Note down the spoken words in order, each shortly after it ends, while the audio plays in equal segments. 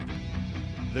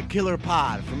The Killer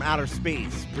Pod from Outer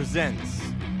Space presents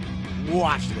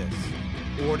Watch This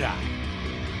or Die.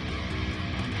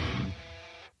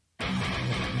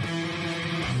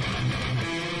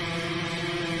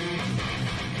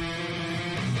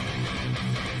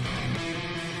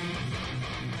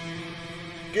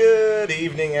 Good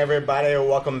evening, everybody.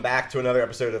 Welcome back to another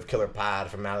episode of Killer Pod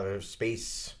from Outer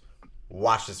Space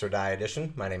Watch This or Die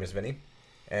edition. My name is Vinny,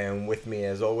 and with me,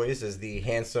 as always, is the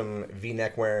handsome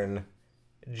V-neck wearing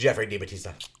Jeffrey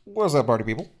DiBattista. What's up, party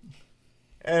people?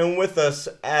 And with us,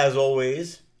 as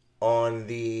always, on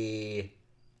the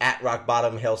at Rock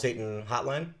Bottom Hail Satan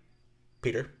hotline,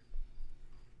 Peter.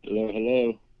 Hello,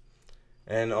 hello.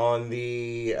 And on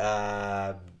the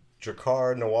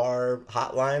Drakkar Noir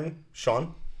hotline,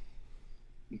 Sean.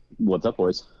 What's up,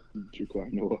 boys?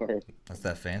 Drakkar Noir. That's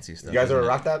that fancy stuff. You guys isn't ever it?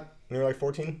 rocked that when you were like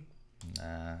 14? Nah,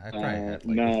 I probably had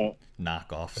like No.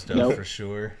 knockoff stuff Nope. for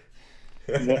sure.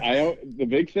 The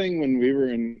big thing when we were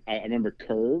in, I remember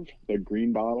Curve, the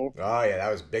green bottle. Oh, yeah,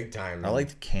 that was big time. I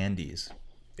liked candies.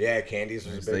 Yeah, Candies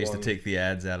was a big I used one. to take the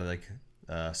ads out of like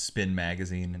Spin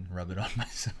magazine and rub it on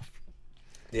myself.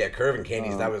 Yeah, Curve and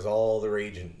Candies, that was all the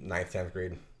rage in 9th, 10th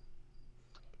grade.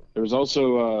 There was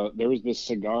also there was this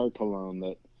cigar cologne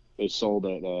that they sold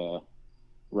at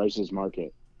Rice's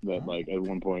Market that like at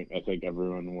one point I think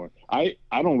everyone wore. I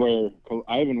haven't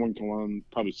worn cologne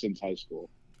probably since high school.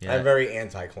 Yeah, I'm very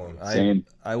anti-clone. Same.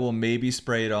 I will maybe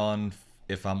spray it on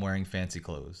if I'm wearing fancy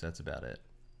clothes. That's about it.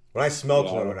 When I smell Yeah.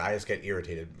 cologne, I just get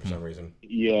irritated for some reason.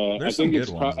 Yeah, There's I think some it's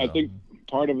good ones, I though. think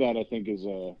part of that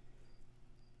is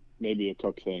maybe a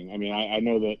cook thing. I mean, I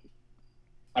know that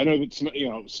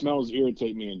smells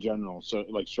irritate me in general. So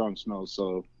like strong smells.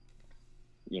 So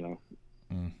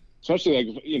especially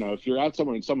like if you're at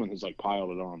someone and someone has like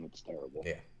piled it on, it's terrible.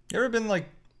 Yeah. You ever been like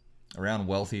around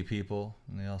wealthy people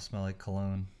and they all smell like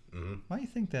cologne? Mm-hmm. Why do you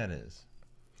think that is?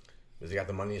 Because you got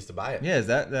the money to buy it. Yeah, is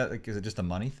that like is it just a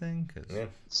money thing? 'Cause- Yeah.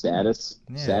 Status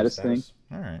thing. Status.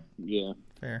 all right, Yeah.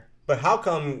 fair. But how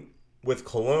come with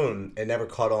cologne it never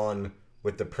caught on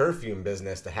with the perfume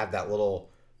business to have that little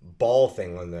ball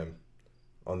thing on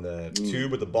the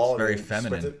tube with the ball? It's very and then spritz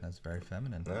feminine. it? That's very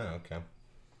feminine. Oh, okay.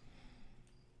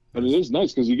 But it is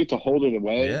nice because you get to hold it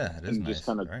away. Yeah, it is and nice. just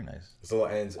kind of Very nice. So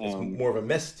and it's more of a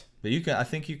mist. But I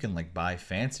think you can like buy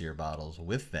fancier bottles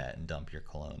with that and dump your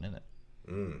cologne in it.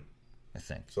 Mm. I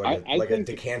think. So like, I a think-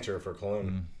 decanter for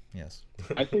cologne. Yes.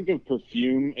 I think of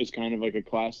perfume as kind of like a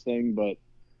class thing, but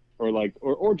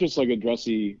or just like a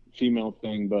dressy female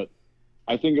thing. But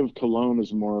I think of cologne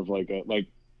as more of like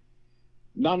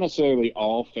not necessarily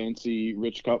all fancy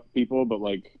rich cup people, but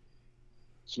like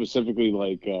specifically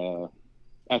like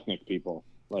ethnic people,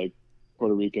 like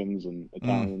Puerto Ricans and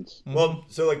Italians. Well,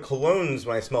 so like colognes,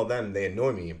 when I smell them, they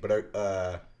annoy me. But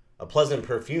a pleasant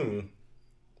perfume,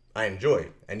 I enjoy,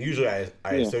 and usually I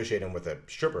Yeah. associate them with a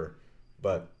stripper.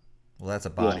 But Well, that's a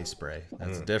body Yeah. spray.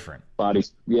 That's different.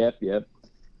 Bodies. Yep.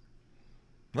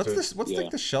 What's So- this? What's Yeah. like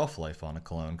the shelf life on a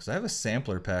cologne? Because I have a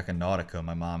sampler pack of Nautica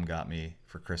my mom got me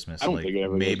for Christmas, I don't like think it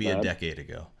ever maybe goes a bad. decade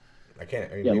ago. I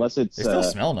can't. I mean, Yeah, unless it's They still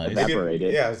smell nice. maybe,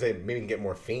 evaporated. yeah, I would say maybe you can get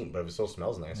more faint, but it still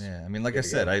smells nice. Yeah, I mean, like I Good to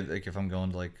said, go. I like if I'm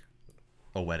going to like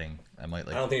a wedding, I might I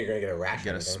like don't think you're gonna get a rash. get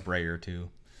or a anything. spray or two.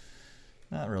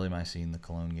 Not really my scene, the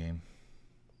cologne game.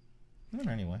 But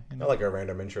anyway, I like our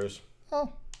random intros.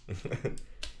 Oh,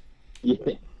 Yeah.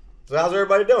 So how's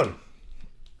everybody doing?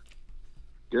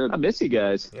 Good. I miss you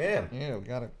guys. Yeah, yeah, we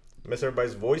gotta miss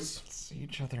everybody's voice. see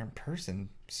each other in person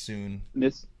soon.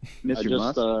 Miss I your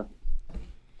just must.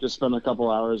 just spent a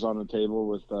couple hours on the table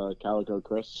with Calico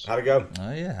Chris. How'd it go?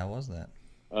 Oh yeah, how was that?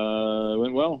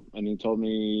 Went well, and he told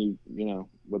me,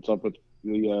 what's up with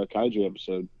the Kaiju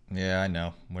episode. Yeah, I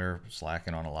know. We're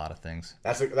slacking on a lot of things.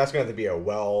 That's going to have to be a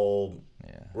well.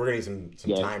 Yeah. We're gonna need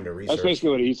some Yeah. time to research. That's basically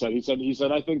what he said. He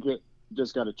said I think that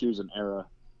just got to choose an era,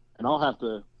 and I'll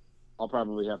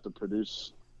probably have to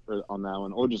produce on that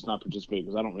one, or just not participate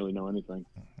because I don't really know anything.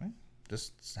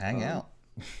 Just hang out.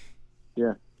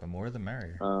 Yeah. The more the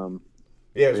merrier. Yeah, so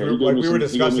Yeah, we he gave were, me we were some-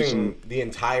 he gave me discussing the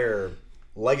entire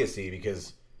legacy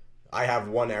because I have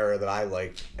one era that I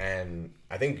liked, and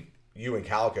I think you and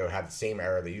Calico had the same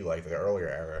era that you liked, the earlier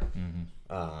era.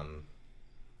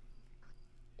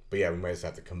 But yeah, we might just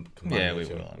have to combine Yeah, the we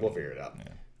two. will. We'll figure it out.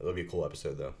 Yeah. It'll be a cool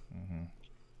episode, though.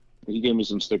 He gave me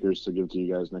some stickers to give to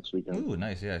you guys next weekend. Ooh,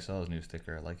 nice. Yeah, I saw his new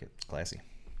sticker. I like it. Classy.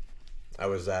 I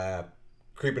was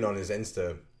creeping on his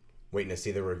Insta, waiting to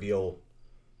see the reveal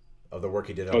of the work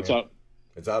he did on Oh, it's it. up.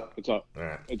 It's up? It's up. All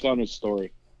right. It's on his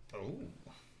story.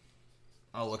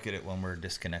 I'll look at it when we're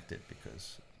disconnected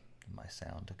because my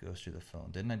sound goes through the phone.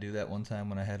 Didn't I do that one time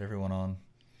when I had everyone on?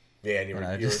 Yeah, and you And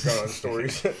I were just- going on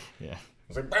stories. Yeah.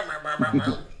 It's like, "Bow, bow, bow,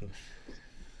 bow,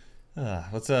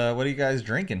 bow." What are you guys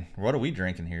drinking? What are we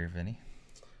drinking here, Vinny?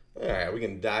 All right, we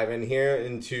can dive in here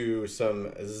into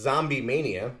some Zombie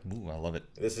Mania. Ooh, I love it.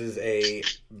 This is a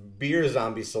beer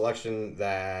zombie selection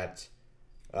that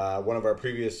one of our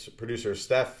previous producers,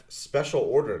 Steph, special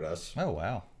ordered us. Oh,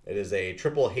 wow. It is a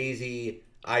triple hazy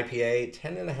IPA,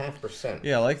 10.5%.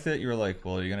 Yeah, I like that you were like,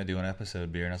 well, you're going to do an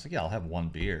episode beer. And I was like, yeah, I'll have one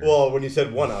beer. Well, when you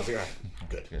said one, I was like,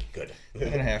 ah, good.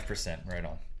 10.5%, right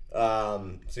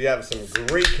on. So you have some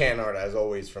great can art, as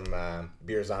always, from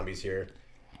Beer Zombies here.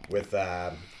 With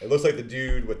it looks like the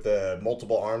dude with the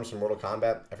multiple arms from Mortal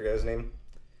Kombat. I forget his name.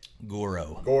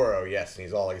 Goro, yes. And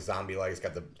he's all like zombie-like. He's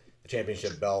got the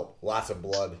championship belt. Lots of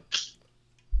blood.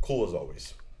 Cool as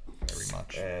always. very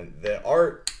much. And the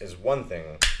art is one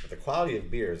thing, but the quality of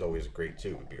beer is always great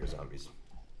too with Beer Zombies.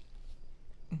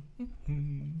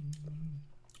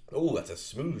 Oh, that's a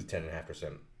smooth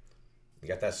 10.5%. You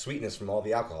got that sweetness from all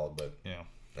the alcohol, but Yeah.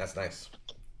 that's nice.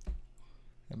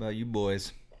 How about you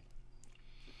boys?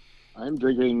 I'm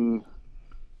drinking,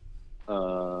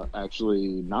 actually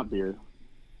not beer.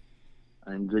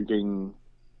 I'm drinking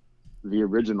the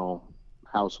original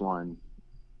house wine,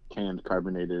 canned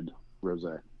carbonated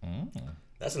rosé.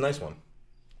 That's a nice one.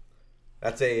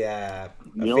 That's a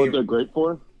You know what they're great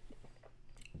for?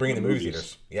 bringing the movie Movies.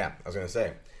 theaters. Yeah, I was gonna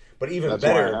say, but even That's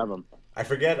better. why I have them. I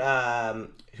forget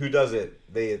who does it.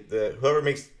 Whoever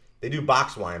makes they do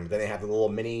box wine, but then they have the little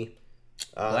mini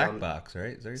Black box,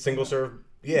 right? Is that single serve.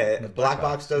 Yeah, The Black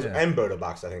Box does, yeah. and Boda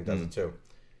Box I think does it too.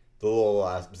 The little,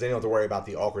 because they don't have to worry about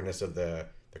the awkwardness of the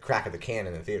crack of the can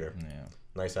in the theater. Yeah.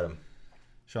 Nice item.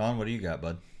 Sean, what do you got,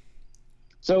 bud?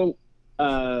 So,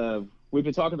 we've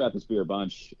been talking about this beer a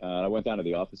bunch. I went down to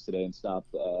the office today and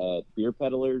stopped Beer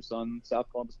Peddlers on South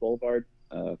Columbus Boulevard.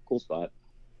 Cool spot.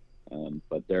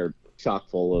 But they're chock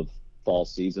full of fall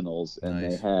seasonals, and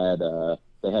Nice.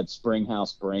 they had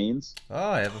Springhouse Brains. Oh,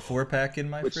 I have a 4-pack in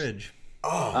my Which- fridge.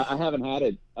 Oh, I haven't had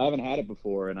it. I haven't had it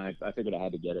before, and I figured I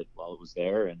had to get it while it was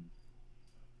there, and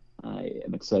I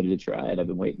am excited to try it. I've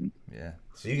been waiting. Yeah.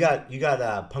 so you got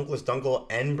Punkless Dunkel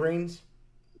and Brains.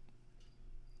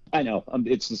 I know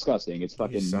it's disgusting. It's son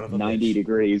of fucking a 90 bitch.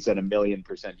 degrees and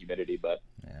 1,000,000% humidity, but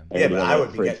Yeah. Yeah, but I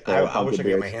would be. fridge full of I wish I pumpkin could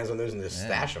get my beers. hands on those and just Yeah.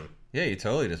 stash them. Yeah, you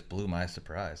totally just blew my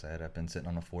surprise. I've been sitting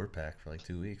on a 4-pack for like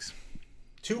 2 weeks.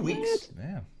 2 weeks.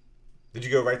 Yeah. Did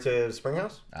you go right to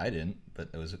Springhouse? I didn't, but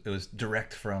it was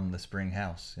direct from the Spring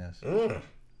House, yes. Mm.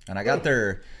 And I got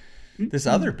this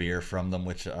other beer from them,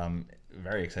 which I'm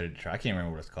very excited to try. I can't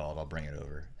remember what it's called. I'll bring it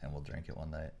over and we'll drink it one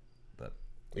night. But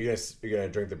You gonna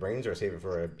drink the Brains or save it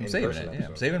for an I'm saving in-person it. Yeah, episode?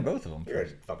 I'm saving both of them. You're a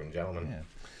fucking gentleman.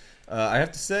 Yeah. I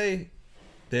have to say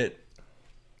that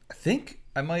I think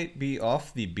I might be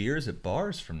off the beers at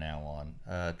bars from now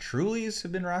on. Truly's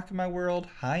have been rocking my world.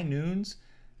 High Noons.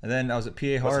 And then I was at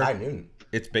PA What's Hard. High Noon?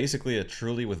 It's basically a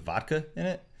Truly with vodka in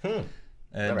it. And,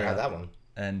 Never had that one.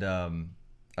 And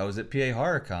I was at PA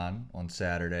HorrorCon on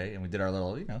Saturday, and we did our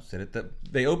little, sit at the.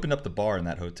 They opened up the bar in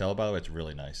that hotel. By the way, it's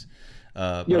really nice.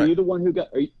 Are but you the one who got?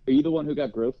 Are you the one who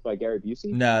got growth by Gary Busey?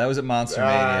 no, that was at Monster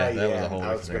Mania. That was a whole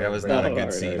I was thing. gonna That was bring not a that good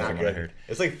up. scene Not from what I good. heard.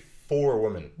 It's like 4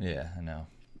 women. Yeah, I know.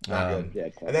 Not good. Yeah,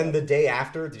 And then the day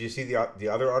after, did you see the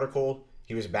other article?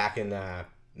 He was back in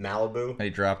Malibu. And he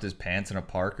dropped his pants in a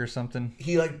park or something.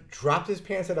 He dropped his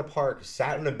pants at a park,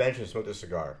 sat on a bench, and smoked a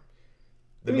cigar.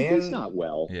 The I mean, man, he's not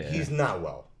well. Yeah. he's not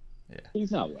well.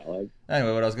 He's not well.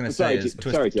 Anyway, what I was gonna say Sorry, is Jeff,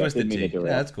 didn't Twisted mean Tea. to derail.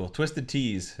 Yeah, that's cool. Twisted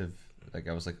Teas have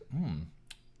I was like,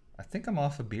 I think I'm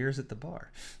off of beers at the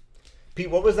bar. Pete,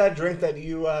 what was that drink that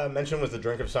you mentioned was the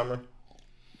drink of summer?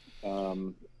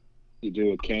 You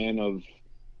do a can of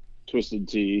Twisted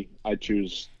Tea. I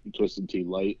choose Twisted Tea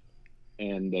Light,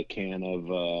 and a can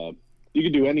of. You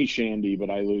could do any shandy, but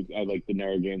I like the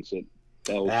Narragansett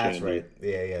Bell That's shandy. right.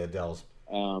 Yeah, the Dells.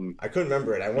 Um, I couldn't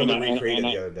remember it. I wanted to And recreate it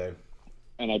I- the other day.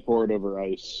 and I pour it over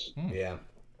ice, Yeah.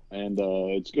 and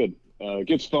it's good. It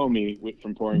gets foamy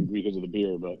from pouring because of the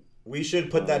beer, but We should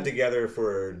put that together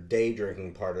for day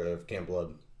drinking part of Camp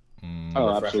Blood.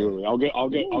 oh, refreshing. absolutely. I'll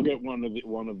get one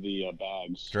of the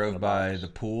bags. in a Drove by box. the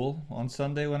pool on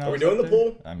Sunday when I Are we was doing up the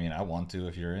there. pool? I mean, I want to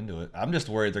if you're into it. I'm just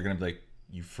worried they're gonna be like,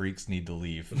 you freaks need to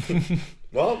leave.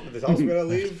 Well, if they tell us we're gonna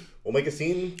leave, we'll make a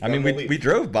scene. I mean, we'll we leave.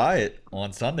 drove by it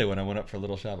on Sunday when I went up for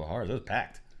Little Shop of Horrors. It was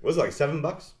packed. Was it like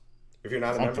 $7 if you're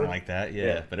not a Something member? like that, yeah.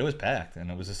 Yeah. But it was packed,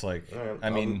 and it was just like, All right, I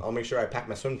mean, I'll make sure I pack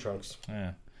my swim trunks.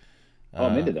 yeah. Oh,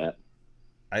 I'm into that.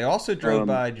 I also drove Um,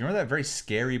 by. Do you remember that very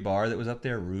scary bar that was up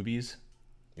there, Ruby's?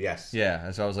 Yes. Yeah.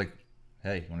 And so I was like,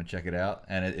 "Hey, you want to check it out?"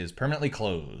 And it is permanently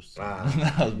closed.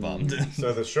 Ah. I was bummed.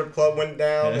 So the strip club went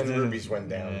down and Ruby's went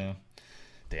down. Yeah.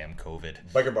 Damn COVID.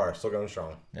 Biker bar still going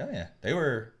strong. Yeah, yeah. They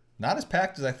were Not as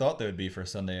packed as I thought they would be for a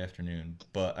Sunday afternoon.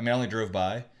 But, I mean, I only drove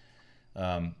by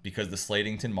because the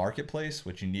Slatington Marketplace,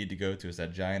 which you need to go to, is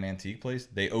that giant antique place.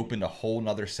 They opened a whole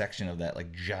nother section of that,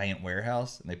 like, giant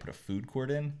warehouse, and they put a food court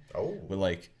in with,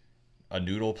 like, a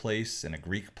noodle place and a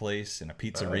Greek place and a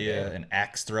pizzeria and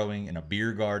axe throwing and a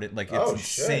beer garden. Like, it's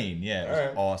insane. Shit. Yeah, it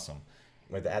was awesome.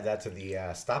 I'm going to add that to the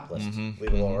stop list. Leave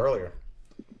it a little earlier.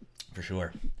 For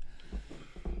sure.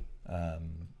 PA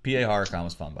HorrorCon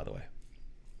was fun, by the way.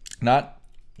 Not.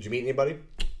 Did you meet anybody?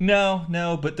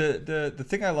 No. But the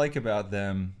thing I like about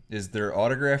them is their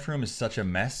autograph room is such a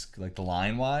mess, like the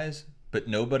line wise. But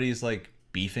nobody's like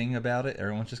beefing about it.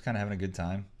 Everyone's just kind of having a good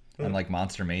time. Unlike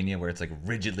Monster Mania, where it's like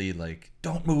rigidly like,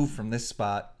 don't move from this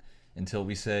spot until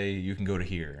we say you can go to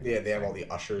here. Yeah, they have all the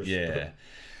ushers. Yeah.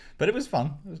 But it was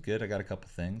fun. It was good. I got a couple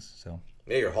things. So.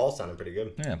 Yeah, your hall sounded pretty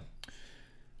good. Yeah.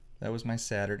 That was my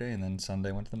Saturday, and then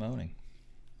Sunday went to the moaning.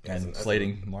 And That's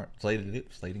Slatington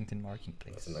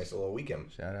Marketplace. That's a nice little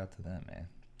weekend. Shout out to them,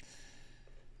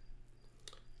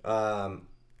 man.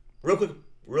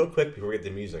 Real quick before we get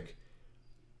to music.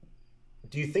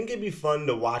 Do you think it'd be fun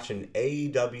to watch an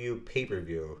AEW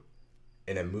pay-per-view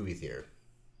in a movie theater?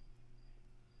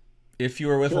 If you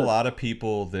were with a lot of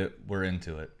people that were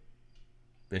into it.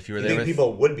 If you were You there think with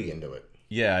people would be into it?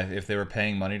 Yeah, if they were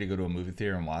paying money to go to a movie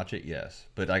theater and watch it, yes.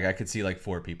 But like I could see like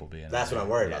 4 people being That's there. what I'm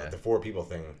worried Yeah. about, like the 4 people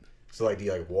thing. So like, do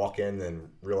you like walk in and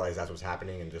realize that's what's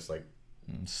happening and just like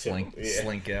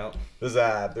Slink out. There's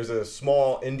a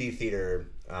small indie theater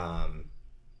out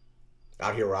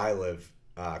here where I live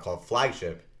called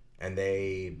Flagship, and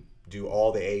they do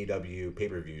all the AEW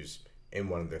pay-per-views in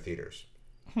one of their theaters,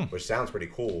 which sounds pretty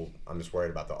cool. I'm just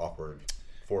worried about the awkward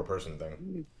 4-person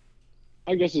thing.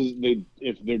 I guess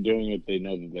if they're doing it, they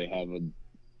know that they have a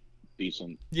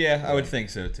decent. Yeah, I would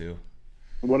think so too.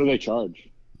 What do they charge?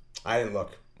 I didn't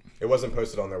look. It wasn't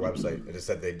posted on their website. It just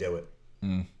said they do it.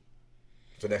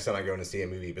 So next time I go in to see a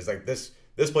movie, because like this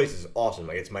place is awesome.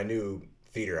 Like it's my new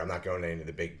theater. I'm not going to any of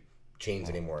the big chains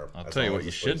anymore. I'll tell you what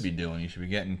you should be doing. You should be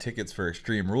getting tickets for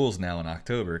Extreme Rules now in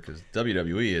October because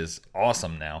WWE is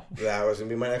awesome now. That was going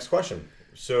to be my next question.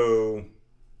 So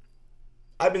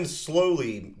I've been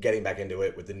slowly getting back into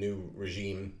it with the new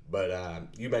regime, but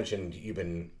you mentioned you've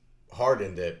been hard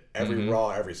into every Raw,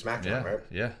 every SmackDown, right?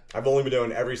 Yeah. I've only been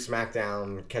doing every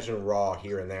SmackDown, catching Raw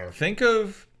here and there. Think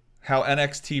of how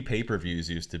NXT pay-per-views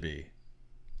used to be,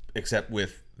 except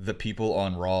with the people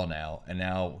on Raw now, and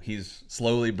now he's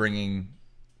slowly bringing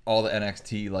all the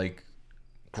NXT like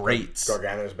greats.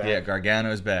 Gargano's back. Yeah,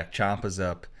 Gargano's back. Ciampa's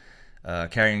up.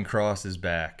 Karrion Kross is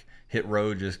back. Hit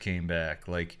Row just came back.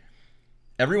 Like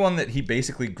everyone that he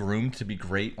basically groomed to be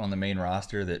great on the main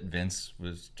roster that Vince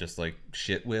was just like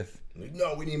shit with.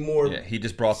 No, we need more. Yeah, he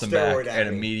just brought them back steroid and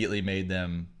acting. immediately made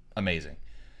them amazing.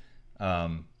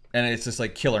 And it's just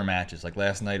like killer matches. Like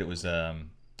last night it was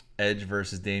Edge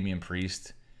versus Damian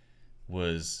Priest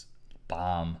was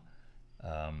bomb.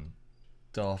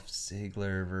 Dolph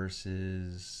Ziggler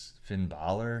versus Finn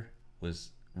Balor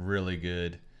was really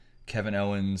good. Kevin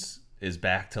Owens is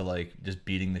back to like just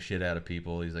beating the shit out of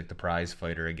people. He's like the prize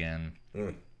fighter again.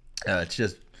 It's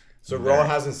just So Raw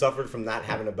hasn't suffered from not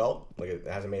having a belt? Like it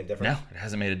hasn't made a difference? no, it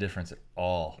hasn't made a difference at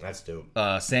all. That's dope.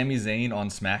 Sami Zayn on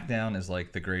SmackDown is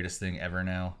like the greatest thing ever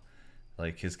now.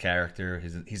 Like his character,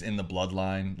 he's in the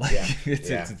bloodline. Like Yeah,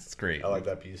 it's great. I like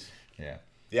that piece. Yeah.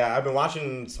 Yeah, I've been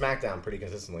watching SmackDown pretty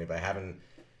consistently, but I haven't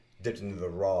dipped into the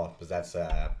Raw because that's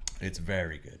It's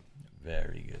very good.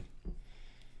 Very good.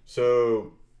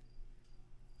 So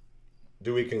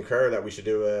do we concur that we should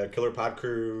do a Killer Pod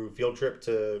Crew field trip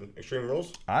to Extreme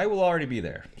Rules? I will already be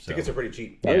there. So. Tickets are pretty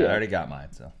cheap. Yeah, Oh, yeah. I already got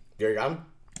mine, so You already got them?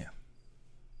 yeah.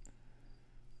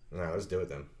 All right, let's do it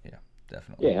then. Yeah,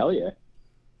 definitely. Yeah, hell yeah.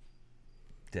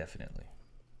 Definitely.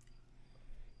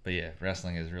 But yeah,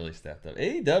 wrestling has really stepped up.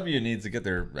 AEW needs to get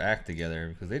their act together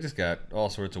because they just got all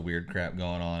sorts of weird crap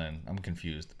going on, and I'm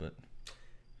confused. But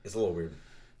It's a little weird.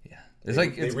 yeah, it's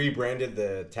like They rebranded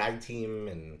the tag team,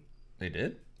 and they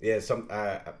did. yeah,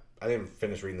 I didn't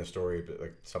finish reading the story, but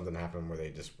like something happened where they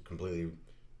just completely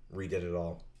redid it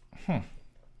all.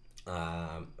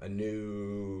 A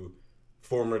new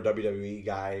former WWE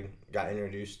guy got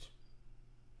introduced.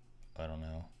 I don't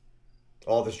know.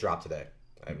 All this dropped today.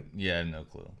 Yeah, I have no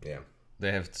clue. Yeah.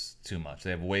 They have too much. They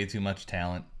have way too much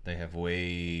talent. They have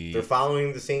way. They're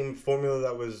following the same formula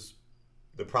that was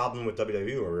the problem with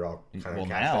WWE, where we're all kind of Well,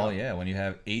 cashed now, out. yeah, when you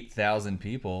have 8,000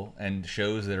 people and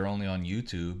shows that are only on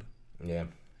YouTube, Yeah.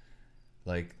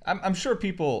 like I'm sure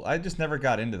people. I just never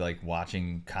got into like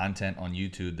watching content on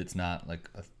YouTube that's not like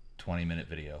a 20-minute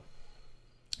video,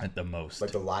 at the most.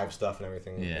 Like the live stuff and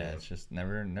everything. yeah, it's just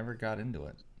never got into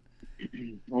it.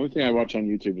 Only thing I watch on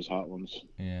YouTube is Hot Ones.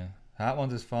 Yeah, Hot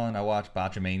Ones is fun. I watch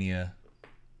Botchamania.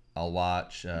 I'll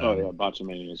watch. Oh yeah,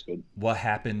 Botchamania is good. What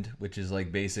Happened, which is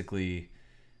like basically,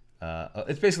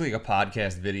 it's basically like a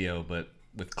podcast video, but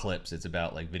with clips. It's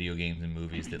about like video games and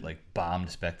movies that like bombed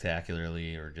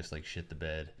spectacularly or just like shit the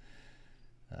bed.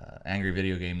 Angry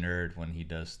Video Game Nerd when he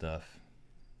does stuff.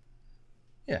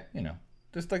 Yeah,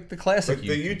 just like the classic Like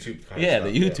the YouTube kind yeah, of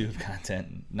stuff. the YouTube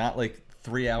content, not like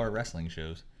 3-hour wrestling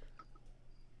shows.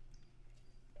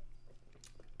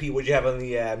 Pete, what'd you have on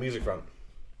the music front?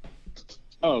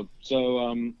 Oh, so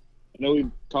I know we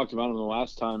talked about them the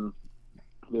last time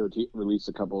they released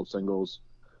a couple of singles.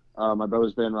 My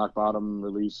brother's band Rock Bottom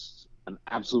released an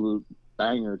absolute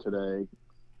banger today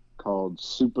called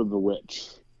 "Soup of the Witch,"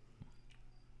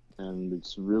 and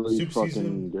it's really Soup fucking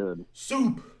season. good.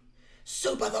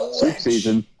 Soup of the Soup Witch.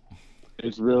 season.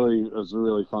 It's a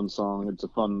really fun song. It's a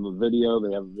fun video.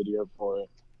 They have a video for it,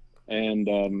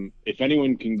 and if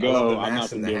anyone can I love go, the I'm not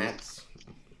masks and gonna the be able, hats.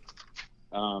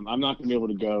 I'm not gonna be able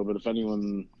to go. But if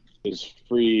anyone is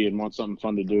free and wants something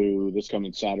fun to do this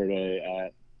coming Saturday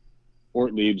at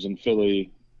Ortlieb's in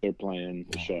Philly, they're playing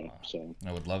the show. So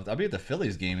I would love. I'll be at the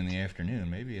Phillies game in the afternoon.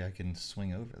 Maybe I can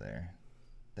swing over there.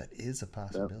 That is a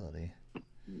possibility.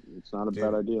 it's not a Dude.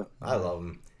 bad idea. I love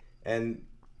them. And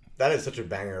that is such a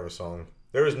banger of a song.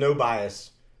 There is no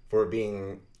bias for it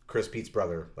being Chris Pete's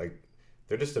brother. Like,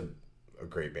 they're just a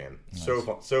great band. Nice. So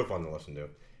fun to listen to.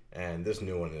 And this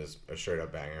new one is a straight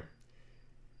up banger.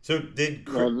 So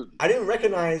Well, I didn't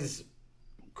recognize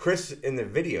Chris in the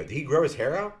video. Did he grow his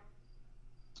hair out?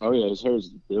 Oh yeah, his hair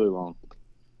is really long.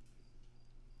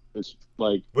 It's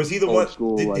like Was he the old one?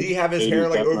 school. Did like, he have his 80s hair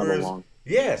like death over metal his? long.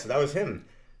 Yeah, so that was him.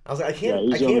 I was like, I Yeah,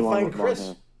 he's the can't only one find with long Chris.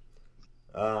 hair.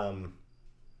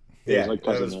 Yeah, he's like that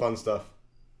was cousin Nick. fun stuff.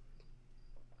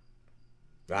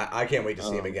 I can't wait to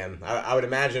see him again. I would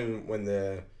imagine when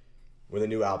the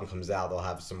new album comes out, they'll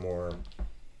have some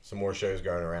more shows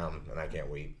going around, and I can't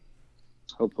wait.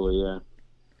 Hopefully, yeah.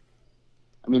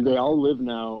 I mean, they all live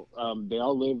now. They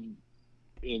all live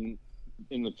in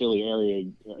the Philly area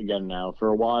again now. For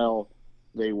a while,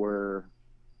 they were.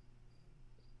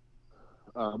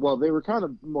 Well, they were kind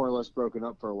of more or less broken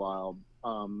up for a while.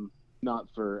 Not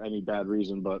for any bad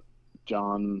reason, but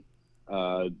John,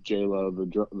 J-Lo,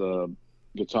 the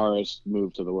guitarist,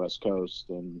 moved to the West Coast,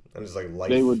 and And just like life,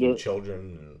 They were and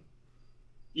children. And...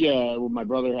 yeah, well, my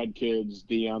brother had kids.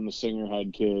 Dion, the singer,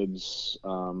 had kids.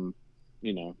 So,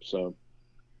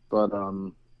 but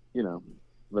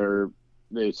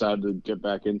they decided to get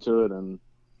back into it, and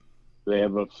they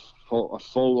have a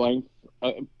full length,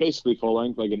 basically full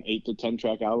length, like an 8 to 10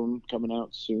 track album coming out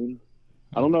soon.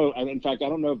 I don't know. In fact, I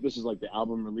don't know if this is like the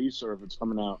album release or if it's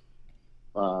coming out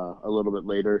a little bit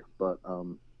later. But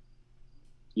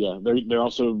yeah, they're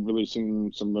also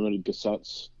releasing some limited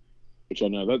cassettes, which I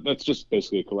know that's just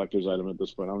basically a collector's item at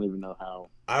this point. I don't even know how.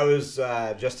 I was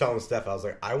just telling Steph, I was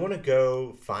like, I want to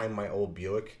go find my old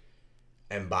Buick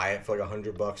and buy it for like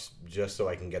 $100 just so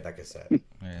I can get that cassette.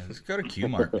 Yeah, just go to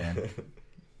Q-Mart, man.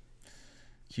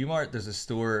 Q-Mart, there's a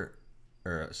store,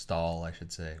 or a stall, I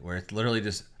should say, where it's literally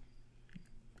just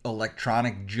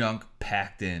electronic junk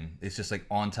packed in. It's just like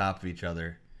on top of each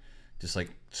other, just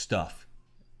like stuff.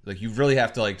 Like you really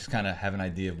have to like just kind of have an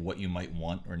idea of what you might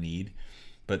want or need.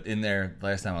 But in there,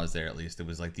 last time I was there at least, it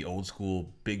was like the old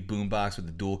school big boombox with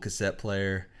the dual cassette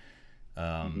player,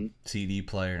 CD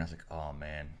player, and I was like, oh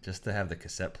man, just to have the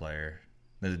cassette player.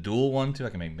 There's a dual one too. I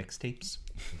can make mixtapes.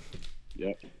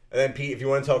 Yep. And then Pete, if you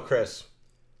want to tell Chris,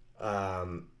 I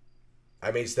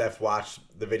made Steph watch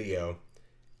the video,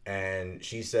 and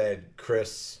she said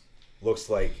Chris looks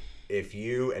like if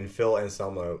you and Phil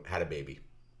Anselmo had a baby,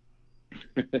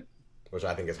 which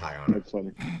I think is high honor. That's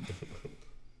funny.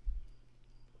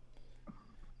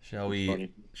 Shall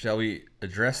we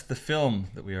address the film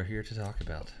that we are here to talk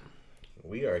about?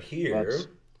 We are here Let's.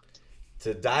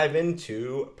 to dive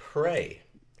into Prey.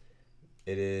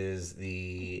 It is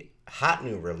the hot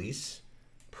new release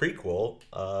prequel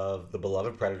of The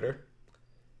Beloved Predator,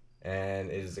 and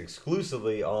it is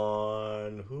exclusively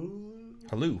on Hulu.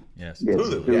 Hulu, yes. Yes,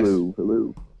 Hulu,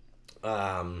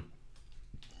 Hulu.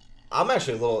 I'm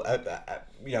actually a little,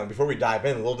 before we dive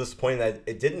in, a little disappointed that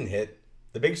it didn't hit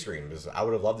the big screen, because I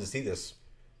would have loved to see this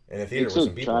in a theater It's with a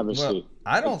some people. travesty. Well,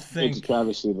 I don't think. It's a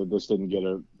travesty that this didn't get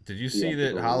a. Did you see that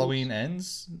theatrical Halloween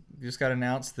Ends just got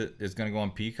announced that it's going to go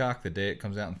on Peacock the day it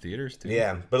comes out in theaters too?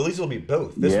 Yeah, but at least it'll be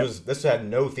both. This had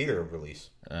no theater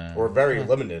release, or very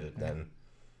limited then.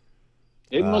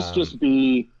 It must just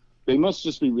be. They must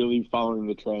just be really following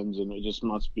the trends, and it just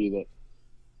must be that.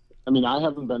 I mean, I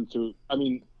haven't been to. I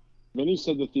mean, Vinny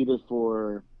said the theater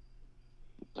for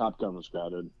Top Gun was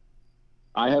crowded.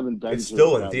 I haven't been It's to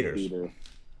still a in crowded theaters. theater.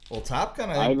 Well, Top Gun,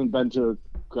 I haven't been to a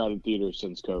crowded theater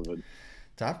since COVID.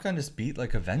 Top Gun just beat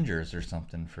like Avengers or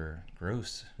something for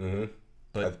gross. Mm-hmm.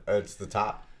 But It's the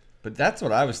top. But that's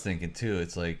what I was thinking too.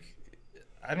 It's like,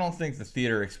 I don't think the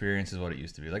theater experience is what it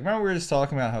used to be. Like, remember we were just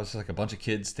talking about how it's like a bunch of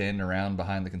kids standing around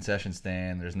behind the concession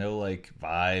stand. There's no like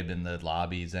vibe in the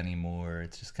lobbies anymore.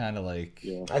 It's just kind of like,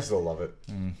 Yeah. I still love it.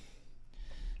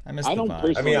 I miss I the don't vibe.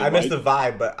 personally- I mean, I miss like- the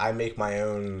vibe, but I make my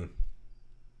own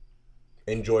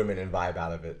enjoyment and vibe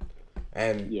out of it.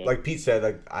 And Yeah. like Pete said,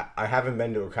 like I haven't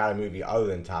been to a crowded movie other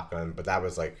than Top Gun, but that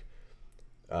was like,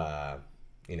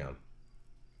 you know,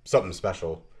 something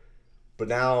special. But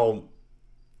now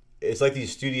it's like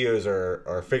these studios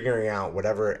are figuring out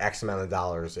whatever X amount of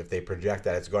dollars. If they project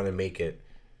that it's going to make it,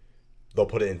 they'll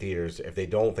put it in theaters. If they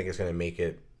don't think it's going to make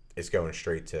it, it's going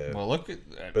straight to. Well, look at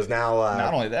Because now,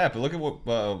 not only that, but look at what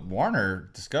Warner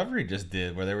Discovery just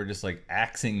did, where they were just like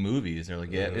axing movies. They're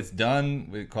like, yeah, it's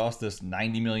done. It cost us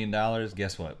 $90 million.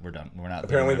 Guess what? We're done. We're not.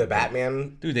 apparently doing the it.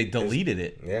 Batman. Dude, they deleted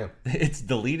it. Yeah. It's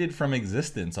deleted from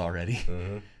existence already.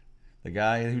 Mm-hmm. The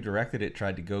guy who directed it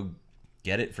tried to go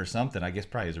get it for something. I guess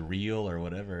probably it was real or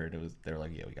whatever. And it was. They were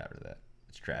like, yeah, we got rid of that.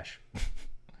 It's trash.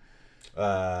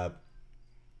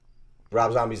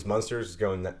 Rob Zombie's Monsters is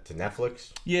going to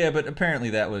Netflix. Yeah, but apparently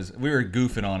that was, we were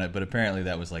goofing on it, but apparently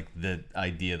that was like the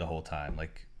idea the whole time.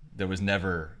 Like there was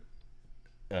never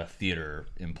a theater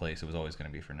in place. It was always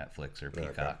going to be for Netflix or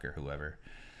Peacock or whoever.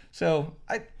 So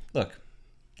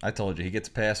I told you, he gets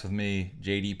a pass with me,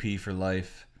 JDP for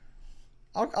life.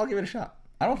 I'll give it a shot.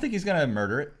 I don't think he's going to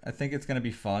murder it. I think it's going to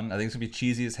be fun. I think it's going to be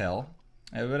cheesy as hell.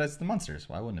 But it's the Munsters.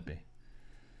 Why wouldn't it be?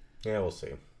 Yeah, we'll see.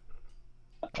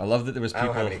 I love that there was I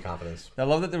people. don't have any confidence. I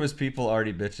love that there was people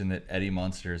already bitching that Eddie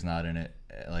Munster is not in it.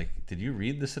 Like, did you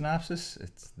read the synopsis?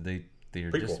 They're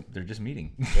Prequel. just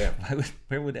meeting. Yeah.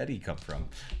 Where would Eddie come from?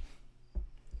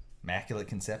 Immaculate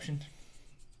Conception.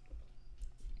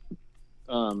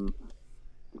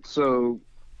 So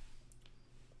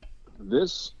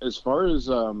this, as far as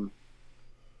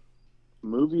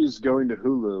movies going to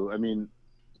Hulu, I mean,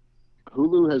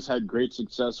 Hulu has had great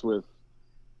success with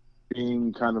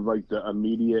being kind of like the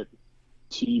immediate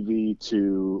TV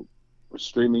to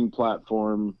streaming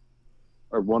platform,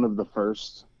 or one of the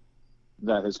first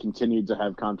that has continued to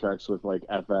have contracts with like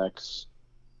FX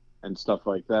and stuff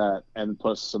like that, and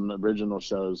plus some original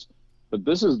shows. But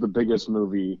this is the biggest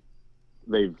movie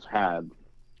they've had.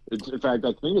 In fact,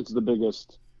 I think it's the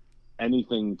biggest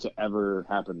anything to ever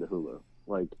happen to Hulu.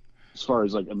 Like, as far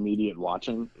as like immediate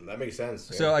watching. That makes sense.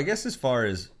 Yeah. So I guess as far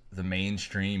as the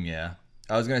mainstream, yeah,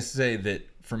 I was gonna say that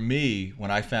for me,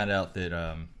 when I found out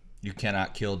that You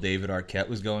Cannot Kill David Arquette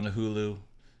was going to Hulu,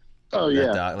 Oh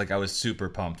yeah, like I was super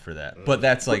pumped for that. But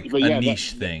that's like But yeah, a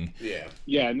niche thing. yeah.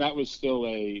 yeah, and that was still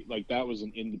that was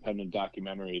an independent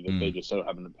documentary that they just so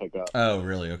happened to pick up. Oh,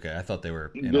 really? Okay, I thought they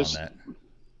were in This- on that.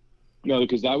 No,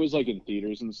 because that was like in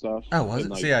theaters and stuff. Oh, was and, it?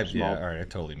 like, See, small- all right, I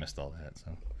totally missed all that.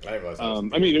 So. I didn't realize that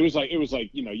was- I mean, it was like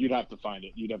you'd have to find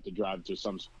it. You'd have to drive to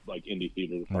some like indie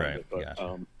theater to find Right, it. But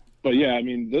gotcha. but yeah, I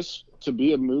mean, this to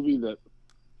be a movie that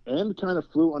and kind of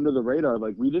flew under the radar.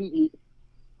 Like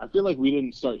I feel like we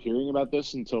didn't start hearing about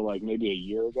this until like maybe a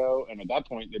year ago, and at that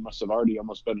point, they must have already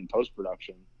almost been in post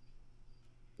production.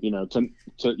 You know,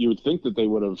 you would think that they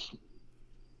would have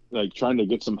like trying to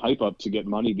get some hype up to get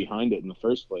money behind it in the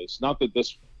first place. Not that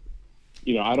this,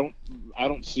 you know, I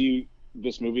don't see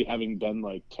this movie having been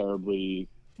like terribly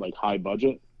like high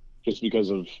budget, just because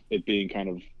of it being kind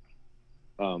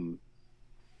of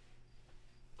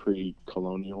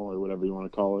pre-colonial or whatever you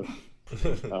want to call it.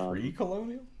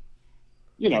 Pre-colonial?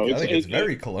 You know, I think it's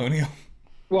very colonial.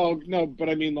 well, no, but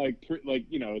I mean like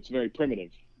you know, it's very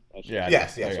primitive. I should say.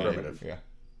 Yes, I got it. primitive. Yeah.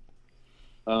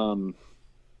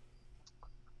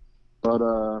 But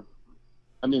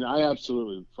I mean, I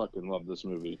absolutely fucking love this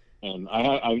movie, and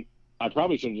I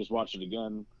probably should have just watched it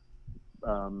again.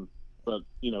 But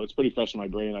you know, it's pretty fresh in my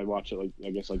brain. I watched it I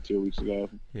guess 2 weeks ago.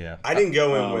 Yeah. I didn't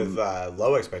go in with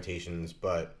low expectations,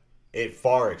 but it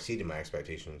far exceeded my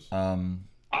expectations.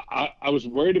 I was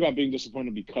worried about being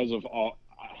disappointed because of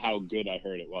how good I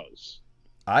heard it was.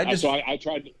 I just So I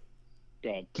tried. Go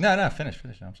ahead. no finish.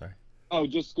 No, I'm sorry. Oh,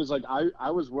 just because like I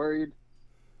was worried,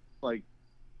 like,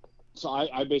 so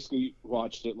I basically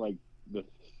watched it like the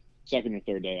second or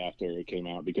third day after it came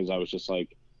out, because I was just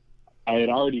like, I had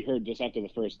already heard just after the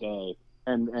first day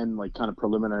and like kind of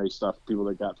preliminary stuff, people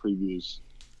that got previews,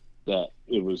 that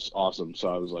it was awesome.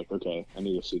 So I was like, okay, I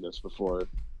need to see this before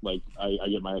like I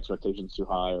get my expectations too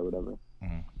high or whatever.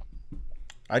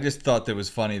 I just thought that was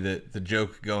funny that the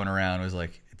joke going around was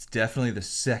like, it's definitely the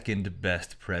second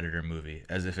best Predator movie,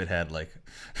 as if it had like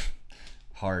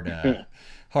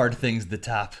hard things to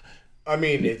top. I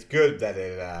mean, it's good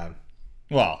that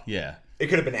Well, yeah. it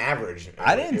could have been average.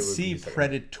 I didn't It would see be second.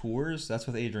 Predators. That's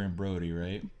with Adrian Brody,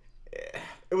 right?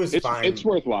 It was fine. It's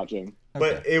worth watching.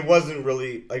 But it wasn't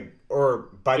really like, or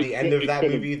by the end of that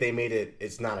could've- movie, they made it.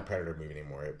 It's not a predator movie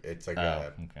anymore. It's like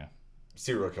a Okay.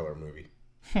 serial killer movie.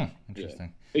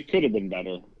 Interesting. It could have been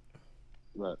better.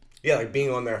 But Yeah, like being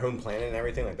on their home planet and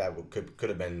everything like that could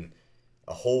have been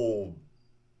a whole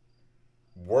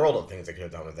world of things they could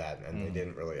have done with that, and they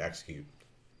didn't really execute.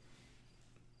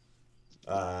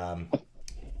 I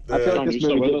feel John, like you this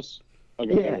still movie with did, us?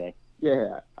 Okay, Yeah. okay.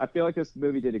 yeah, I feel like this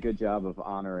movie did a good job of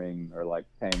honoring or like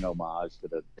paying homage to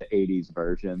the 80s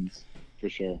versions For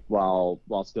sure. while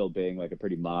still being like a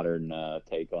pretty modern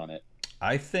take on it.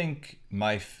 I think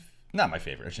not my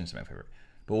favorite. I shouldn't say my favorite,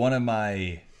 but one of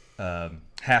my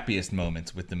happiest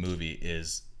moments with the movie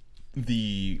is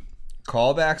the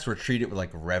callbacks were treated with like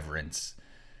reverence.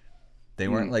 They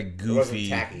weren't like It wasn't goofy.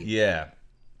 tacky. Yeah,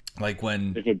 like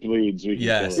when If it bleeds, we can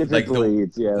Yes. kill If it. Like it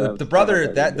bleeds, yeah. the that's brother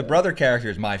kinda that the yeah. brother character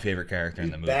is my favorite character in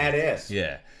the movie. Badass.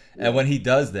 Yeah. And when he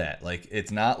does that, like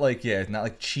it's not like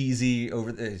cheesy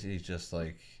over the, he's just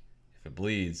like, if it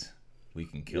bleeds, we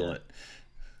can kill Yeah. it.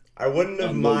 I wouldn't have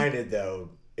And minded though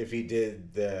if he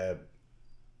did the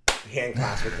hand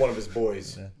clasp with one of his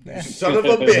boys. You son of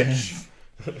a bitch.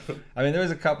 I mean, there was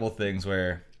a couple things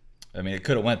where, I mean, it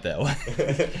could have went that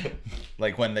way.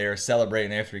 Like when they were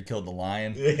celebrating after he killed the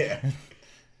lion. Yeah.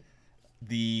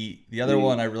 The other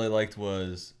one I really liked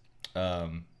was,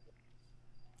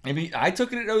 maybe I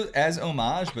took it as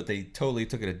homage, but they totally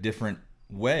took it a different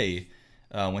way.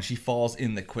 When she falls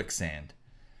in the quicksand,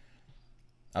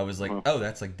 I was like, oh,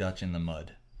 that's like Dutch in the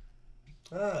mud.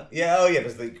 Yeah. Oh yeah.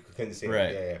 Because they couldn't see it.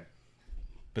 Right. Yeah. Yeah.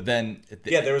 But then,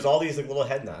 Yeah, there was all these like little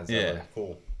head nods. Yeah. That were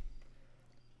cool.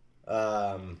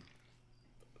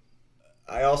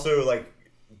 I also like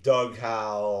dug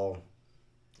how,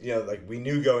 like we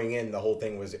knew going in the whole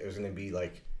thing was it was going to be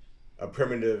like a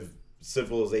primitive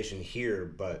civilization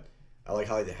here, but I like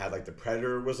how they had like the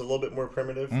predator was a little bit more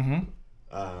primitive.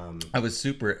 I was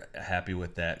super happy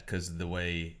with that because the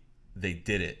way they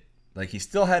did it, like he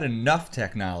still had enough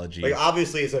technology. Like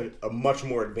obviously it's a much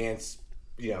more advanced,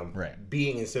 Right.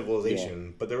 being in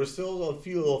civilization, but there was still a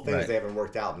few little things Right. they haven't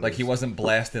worked out. Like he wasn't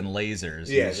blasting lasers.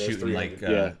 He Yeah, was there's shooting like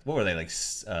 300. Yeah. what were they like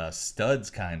studs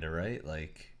kind of, right?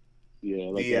 Like Yeah,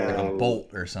 like The, like a a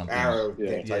bolt or something. arrow Yeah.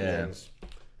 thing type Yeah. things.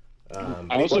 I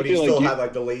also but he feel still like had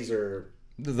like the laser.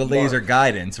 The laser Mark.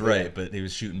 guidance, right? Yeah. But he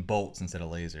was shooting bolts instead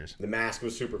of lasers. The mask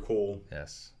was super cool.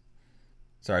 Yes.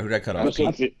 Sorry, who did I cut I off?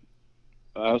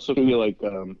 also feel like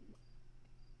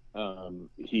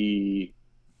he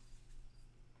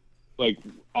like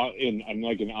in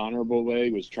like an honorable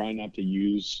way was trying not to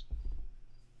use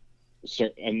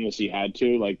unless he had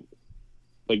to like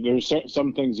there were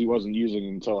some things he wasn't using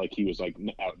until like he was like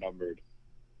outnumbered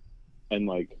and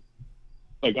like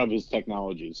of his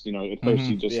technologies, at first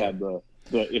he just Yeah. had the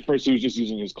at first he was just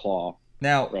using his claw,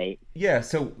 Now, right? yeah.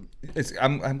 So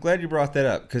I'm glad you brought that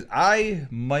up because I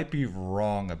might be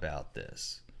wrong about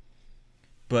this.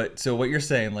 But so what you're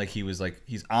saying, like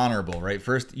he's honorable, right?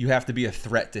 First, you have to be a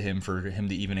threat to him for him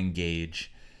to even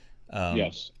engage.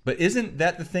 Yes. But isn't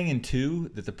that the thing in 2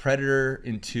 that the predator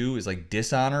in 2 is like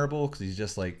dishonorable because he's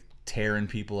just like tearing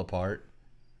people apart?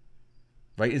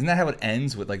 Right? Isn't that how it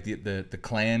ends with like the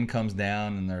clan comes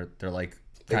down and they're like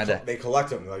kind of They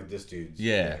collect him like this dude's.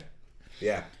 yeah.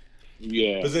 Yeah.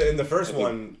 Yeah. Because in the first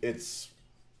one, it's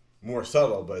more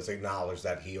subtle, but it's acknowledged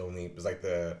that he only was like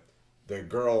the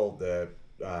girl the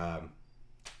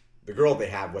girl they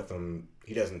have with him.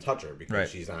 He doesn't touch her because Right.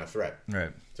 she's not a threat.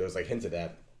 Right. So it's like hinted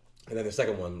at. And then the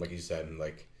second one, like you said,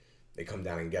 like they come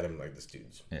down and get him. Like this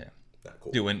dude's Yeah. not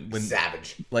cool. Dude, when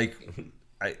savage. like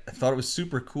I thought it was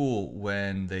super cool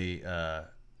when they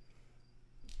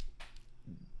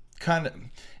kind of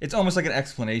it's almost like an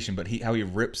explanation, but how he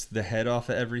rips the head off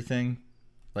of everything.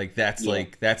 Like that's Yeah.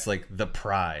 that's like the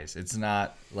prize. It's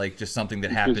not like just something that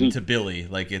Because happened he- to Billy.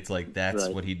 Like it's like that's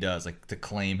Right. what he does, like to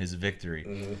claim his victory.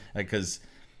 Mm-hmm. Because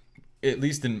at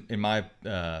least in my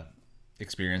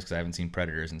experience, because I haven't seen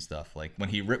Predators and stuff, like when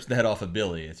he rips the head off of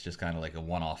Billy, it's just kind of like a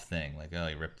one-off thing. Like, oh,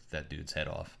 he ripped that dude's head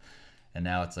off. And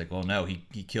now it's like, well, no, he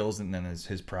kills, and then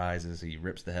his prize is he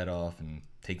rips the head off and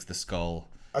takes the skull.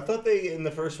 I thought in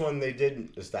the first one they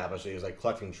did establish he was like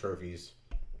collecting trophies.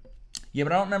 Yeah,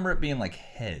 but I don't remember it being like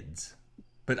heads.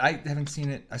 But I haven't seen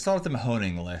it. I saw it at the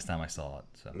Mahoning the last time I saw it.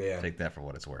 So Yeah. take that for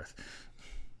what it's worth.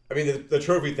 I mean, the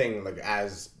trophy thing, like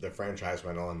as the franchise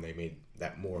went on, they made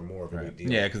that more and more of a big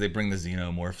deal. Yeah, because they bring the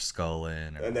xenomorph skull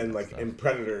in. And then like in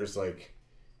Predators, like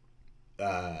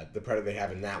the predator they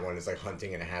have in that one is like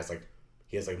hunting, and it has like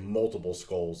he has like multiple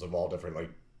skulls of all different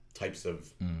like types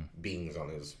of beings on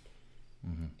his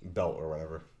belt or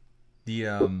whatever. The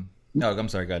no, I'm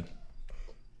sorry, go ahead.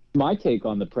 My take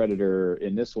on the Predator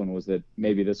in this one was that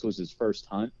maybe this was his first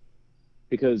hunt,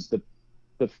 because the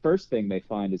first thing they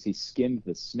find is he skinned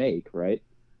the snake, right?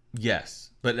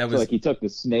 Yes, but that So was like he took the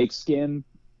snake skin,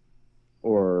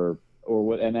 or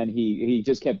what, and then he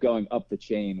just kept going up the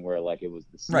chain where like it was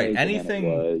the snake. right. and then it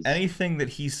was... Anything that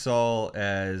he saw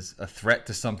as a threat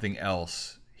to something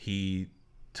else, he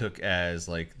took as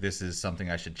like, this is something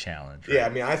I should challenge. Right? Yeah, I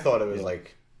mean, I thought it was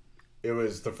like it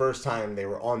was the first time they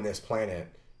were on this planet,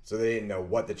 so they didn't know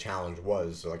what the challenge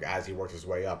was. So like as he worked his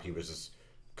way up, he was just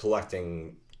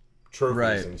collecting trophies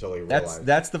right. until he realized.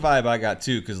 That's the vibe I got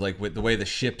too, because like with the way the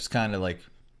ship's kind of like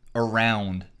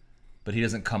around, but he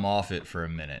doesn't come off it for a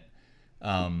minute.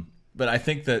 But I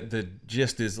think that the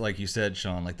gist is, like you said,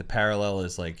 Sean, like the parallel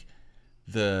is like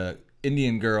the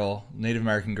Indian girl, Native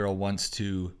American girl, wants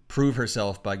to prove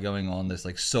herself by going on this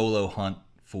like solo hunt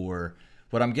for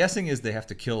what I'm guessing is they have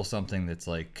to kill something that's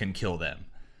like can kill them.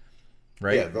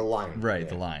 Right? Yeah, the lion. Right, yeah.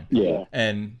 the lion. Yeah.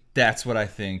 And that's what I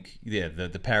think,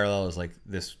 the parallel is like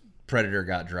this predator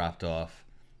got dropped off,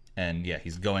 and yeah,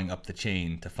 he's going up the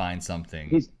chain to find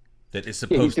something that is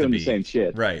supposed he's doing to be the same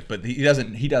shit. Right, but he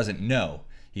doesn't know.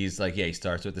 He's like, yeah, he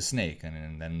starts with the snake,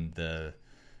 and then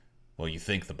you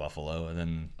think the buffalo, and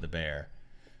then the bear.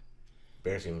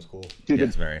 Bear scene was cool. Dude, Yeah,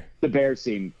 it's very the bear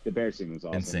scene was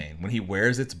awesome. insane. When he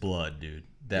wears its blood, dude,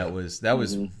 that was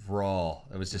raw.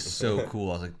 That was just so cool.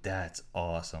 I was like, that's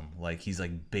awesome. Like he's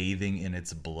like bathing in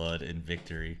its blood in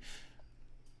victory.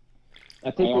 I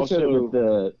think they showed it with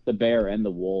the bear and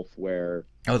the wolf, where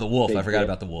Oh, the wolf! They I forgot bit-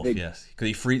 about the wolf. they- Yes, because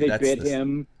he freed. they That's bit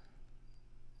him,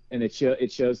 and it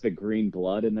shows the green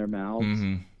blood in their mouths.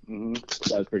 Mm-hmm.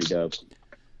 That was pretty dope.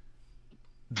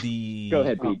 The Go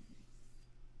ahead, Pete.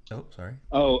 Oh, sorry.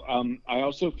 I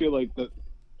also feel like that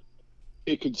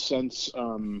it could sense.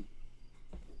 I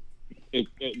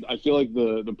feel like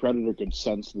the predator could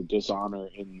sense the dishonor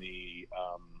in the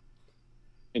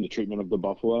treatment of the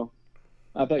buffalo,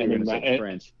 I thought you were and going to say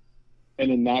French.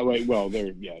 and in that way, well,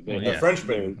 they're The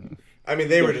Frenchmen. I mean,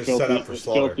 they were just set up for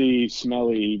slaughter. Filthy,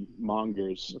 smelly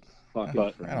mongers. Fucking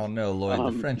But I don't know,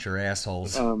 Lloyd. The French are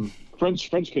assholes. French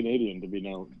Canadian to be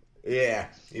known. Yeah,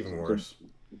 even worse.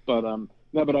 But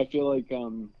no, but I feel like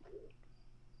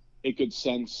it could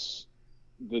sense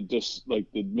the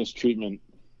mistreatment,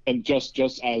 and just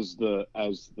as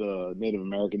the Native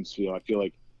Americans feel, I feel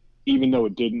like even though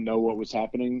it didn't know what was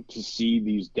happening, to see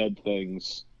these dead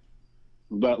things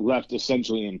left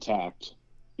essentially intact,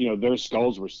 their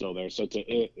skulls were still there. So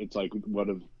it's like,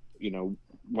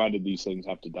 why did these things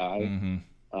have to die?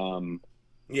 Mm-hmm.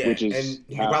 Yeah, which is and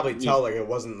you could probably tell like it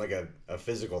wasn't like a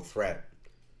physical threat.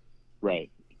 Right.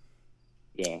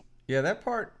 Yeah. Yeah, that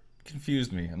part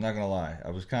confused me. I'm not gonna lie. I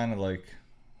was kind of like,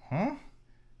 huh?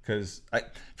 Because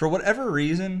for whatever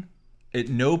reason, at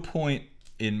no point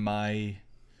in my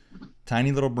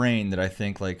tiny little brain did I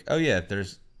think like, oh yeah,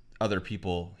 there's other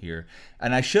people here.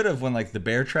 And I should have, when like the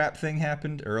bear trap thing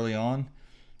happened early on,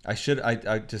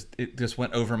 it just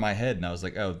went over my head, and I was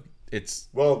like, oh, it's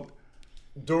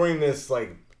during this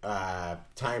like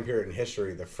time period in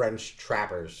history, the French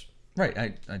trappers right.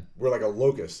 I were like a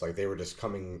locust. Like they were just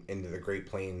coming into the Great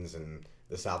Plains and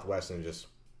the Southwest and just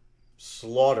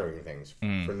slaughtering things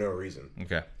for no reason.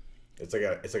 okay. It's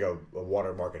like a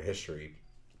watermark in history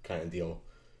kind of deal.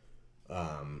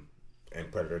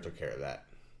 And Predator took care of that.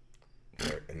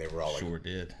 And they were all like Sure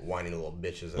did. whiny little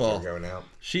bitches as they Well, were going out.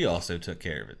 She also took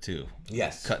care of it too.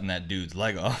 Yes. Cutting that dude's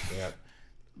leg off. Yeah.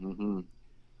 Mm-hmm.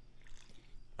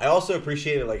 I also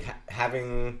appreciated like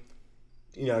having,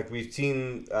 like we've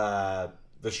seen the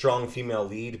strong female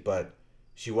lead, but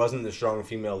she wasn't the strong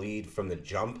female lead from the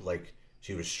jump. Like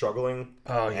she was struggling.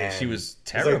 Oh yeah, and she was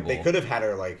it's like terrible. they could have had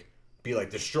her like be like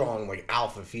the strong like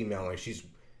alpha female. Like she's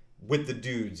with the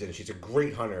dudes and she's a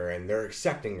great hunter and they're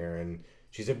accepting her and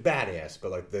she's a badass.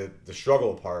 But like the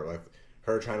struggle part, like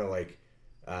her trying to like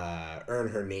earn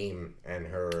her name and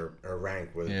her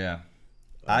rank was Yeah.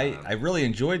 I really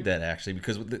enjoyed that actually,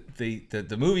 because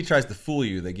the movie tries to fool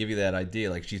you. They give you that idea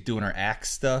like she's doing her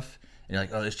axe stuff and you're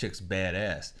like, oh, this chick's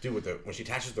badass. dude when she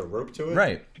attaches the rope to it.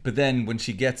 Right. But then when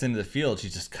she gets into the field,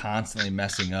 she's just constantly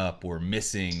messing up or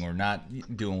missing or not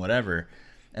doing whatever.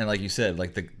 And like you said,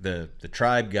 like the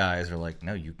tribe guys are like,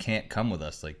 no, you can't come with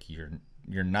us. Like you're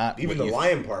not. Even the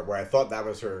lion part where I thought that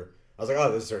was her. I was like,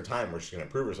 oh, this is her time where she's gonna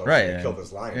prove herself. Right, She's gonna and- kill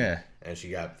this lion. yeah. And she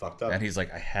got fucked up. And he's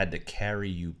like, I had to carry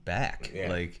you back. Yeah.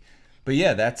 Like, but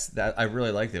yeah, that I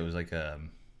really liked it. It was like I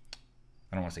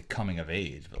don't want to say coming of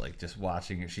age, but like just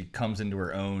watching her. She comes into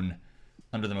her own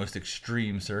under the most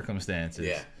extreme circumstances.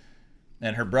 Yeah.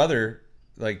 And her brother,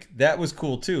 like, that was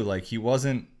cool too. Like, he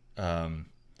wasn't,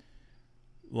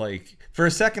 like, for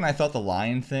a second I thought the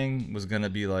lion thing was going to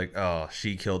be like, oh,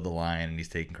 she killed the lion and he's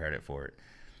taking credit for it.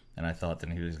 And I thought that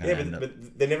he was going to end up...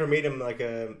 but they never made him like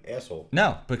an asshole.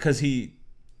 No, because he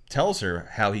tells her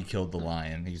how he killed the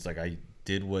lion. He's like, I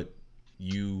did what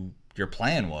your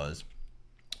plan was.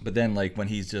 But then, like, when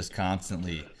he's just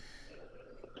constantly,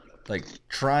 like,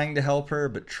 trying to help her,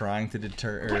 but trying to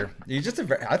deter her. He's just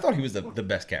I thought he was the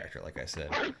best character, like I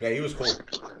said. Yeah, he was cool.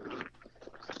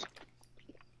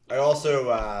 I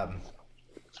also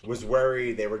was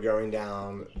worried they were going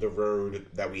down the road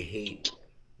that we hate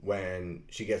when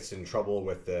she gets in trouble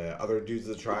with the other dudes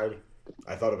of the tribe.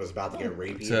 I thought it was about to get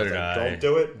rapey. So I was did like, I. don't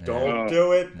do it. Don't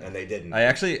do it. And they didn't.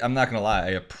 I'm not going to lie, I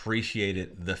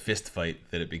appreciated the fist fight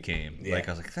that it became. Yeah. Like,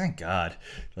 I was like, thank God.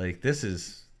 Like, this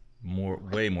is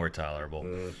way more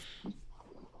tolerable.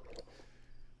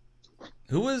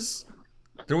 There was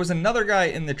another guy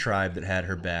in the tribe that had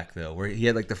her back, though, where he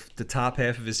had, like, the top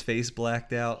half of his face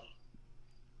blacked out.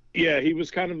 Yeah, he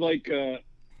was kind of like.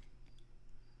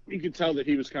 You could tell that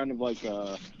he was kind of like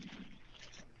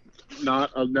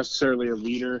not necessarily a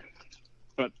leader,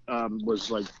 but was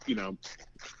like, you know,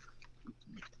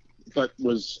 but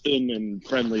was in and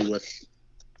friendly with,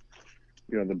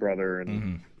 you know, the brother,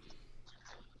 and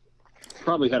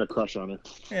probably had a crush on her.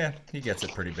 Yeah, he gets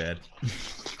it pretty bad.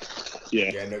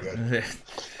 Yeah. Yeah, no good.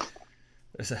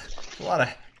 There's a lot of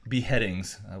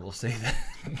beheadings, I will say that.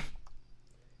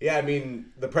 Yeah, I mean,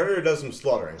 the Predator does some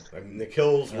slaughtering. I mean, the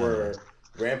kills were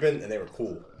rampant and they were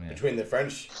cool. Yeah. Between the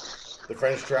French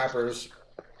trappers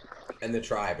and the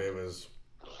tribe, it was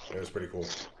pretty cool.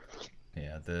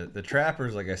 Yeah, the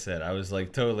trappers, like I said, I was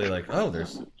like totally like, oh,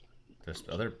 there's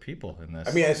other people in this.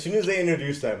 I mean, as soon as they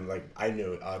introduced them, like I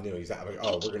knew exactly. Like,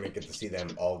 oh, we're gonna get to see them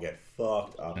all get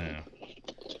fucked up. Yeah.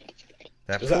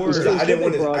 That Because poor, I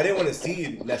didn't want to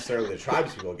see necessarily the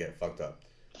tribes people get fucked up.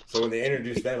 So when they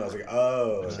introduced them, I was like,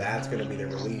 oh, that's gonna be the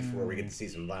relief where we get to see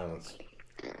some violence.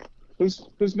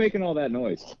 Who's making all that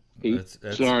noise? Pete?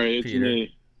 that's Sorry, it's Peter.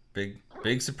 me.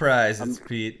 Big surprise. It's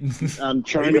Pete. I'm Are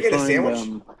trying you to making a find.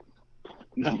 sandwich?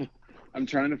 No, I'm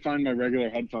trying to find my regular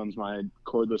headphones. My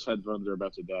cordless headphones are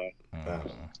about to die.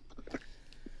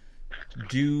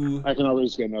 Do I can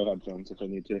always get no headphones if I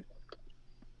need to. you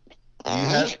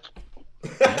have?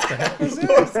 Is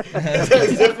that a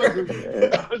zipper?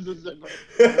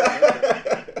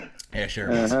 Yeah,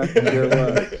 sure. it was.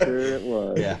 Sure it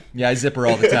was. Yeah, I zip her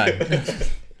all the time.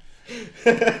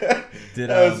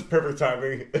 That was perfect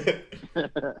timing.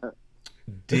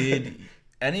 Did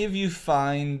any of you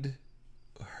find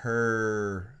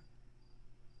her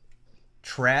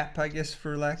trap, I guess,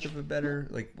 for lack of a better,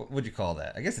 like, what would you call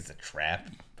that? I guess it's a trap,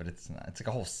 but it's not. It's like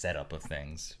a whole setup of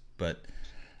things. But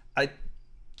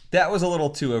that was a little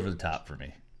too over the top for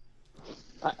me.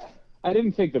 I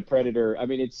didn't think the Predator. I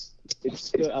mean, it's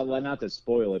not to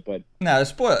spoil it, but No,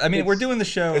 spoil. I mean, we're doing the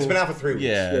show. It's been out for 3 weeks.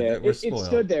 Yeah, we're it spoiled.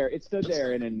 stood there. It stood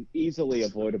there in an easily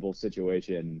avoidable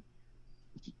situation,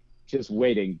 just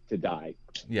waiting to die.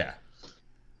 Yeah.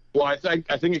 Well, I think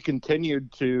it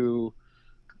continued to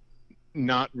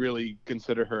not really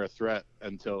consider her a threat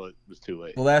until it was too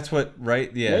late. Well, that's what, right?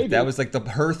 Yeah, Maybe. that was like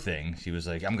her thing. She was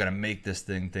like, I'm going to make this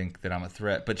thing think that I'm a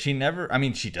threat. But she never, I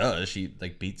mean, she does. She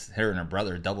like beats her and her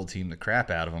brother, double team the crap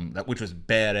out of him, which was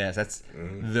badass. That's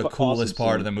the coolest Awesome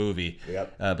part scene. of the movie,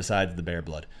 Yep. besides the bear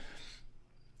blood.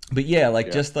 But yeah, like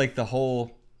Yeah. just like the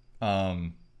whole,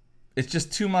 it's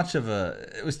just too much of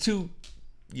it was too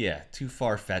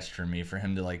far-fetched for me for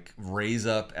him to like raise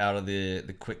up out of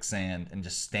the quicksand and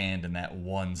just stand in that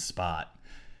one spot.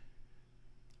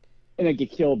 And then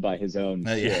get killed by his own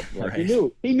Yeah, shit. Like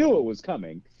right. he knew it was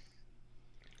coming.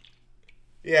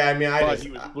 Yeah, I mean,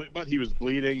 But he was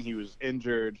bleeding. He was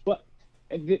injured. But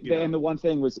and the one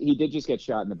thing was he did just get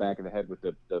shot in the back of the head with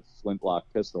the flintlock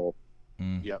pistol.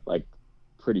 Yep. Like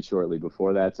pretty shortly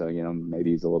before that, so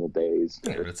maybe he's a little dazed.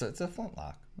 Yeah, but it's a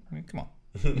flintlock. I mean, come on.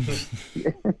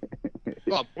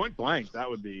 Well, point blank, that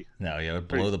would be. No, yeah, it would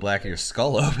blow the back of your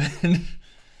skull open.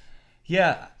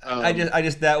 Yeah, I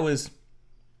just that was,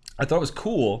 I thought it was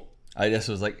cool. I just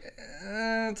was like,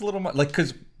 it's a little much. Like,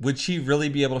 because would she really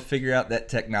be able to figure out that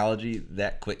technology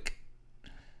that quick?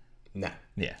 nah.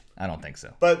 Yeah, I don't think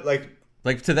so. But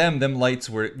Like to them lights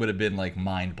would have been like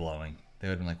mind blowing. They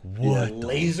would have been like, what?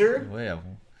 laser. Yeah.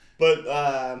 But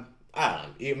I don't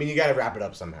know. I mean, you got to wrap it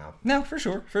up somehow. No, for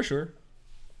sure.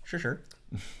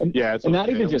 Yeah, it's And not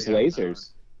okay. even just Yeah.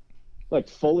 lasers, like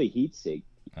fully heat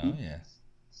Oh yeah.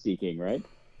 seeking, right?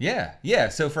 Yeah.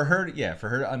 So for her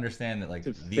to understand that like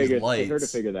To these figure- for lights her to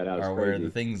figure that out is are where crazy. the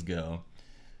things go.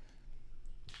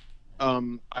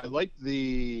 I like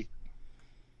the,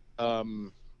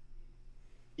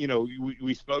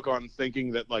 we spoke on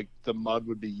thinking that like the mud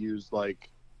would be used like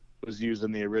was used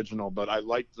in the original, but I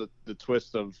like the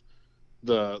twist of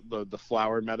the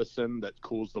flower medicine that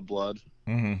cools the blood.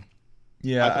 Mm-hmm.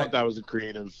 Yeah, I thought that was a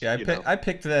creative. Yeah, I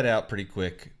picked that out pretty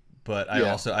quick, but I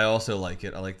also like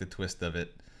it. I like the twist of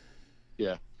it.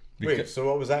 Yeah. Wait, so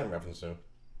what was that in reference to?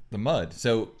 The mud.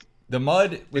 So the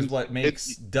mud is what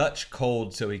makes Dutch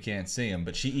cold, so he can't see him.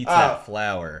 But she eats that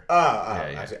flower.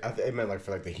 I see. I meant like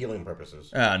for like the healing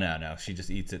purposes. Oh no, she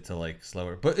just eats it to like slow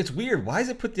her. But it's weird. Why does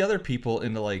it put the other people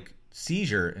into like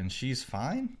seizure and she's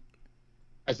fine?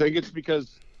 I think it's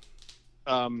because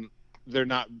they're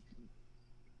not.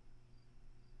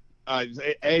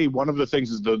 One of the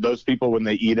things is those people when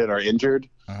they eat it are injured.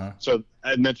 Uh-huh. So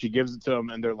and then she gives it to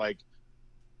them and they're like,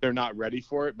 they're not ready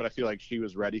for it. But I feel like she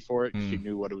was ready for it. She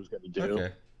knew what it was going to do.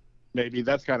 Okay. Maybe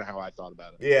that's kind of how I thought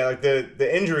about it. Yeah, like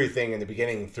the injury thing in the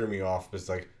beginning threw me off. Was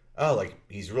like, oh, like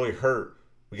he's really hurt.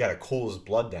 We got to cool his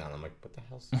blood down. I'm like, what the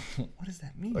hell's what does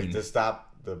that mean? like to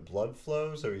stop the blood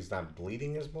flow so he's not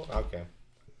bleeding as much? Okay.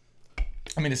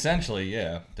 I mean, essentially,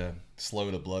 yeah, to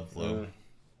slow the blood flow.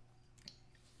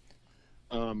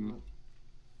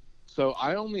 So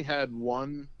I only had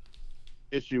one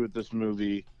issue with this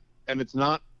movie, and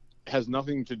has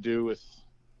nothing to do with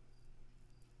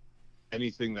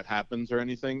anything that happens or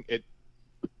anything.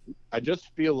 I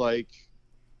just feel like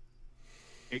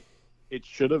it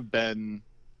should have been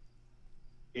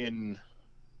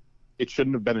it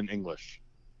shouldn't have been in English.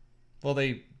 Well,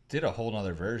 they did a whole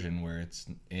other version where it's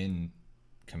in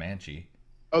Comanche.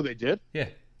 Oh, they did? Yeah.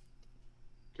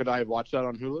 Could I have watched that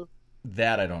on Hulu?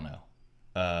 That I don't know.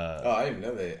 I didn't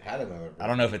know they had another version. I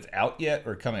don't know if it's out yet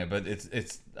or coming, but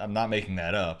it's. I'm not making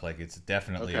that up. Like it's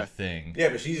definitely a thing. Yeah,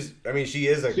 but she is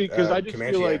a I just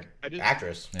Comanche feel like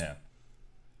actress. Yeah.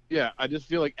 Yeah, I just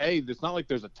feel like A, it's not like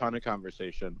there's a ton of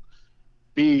conversation.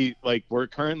 B, like we're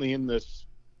currently in this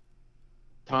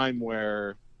time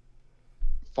where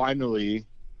finally,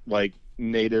 like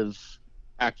native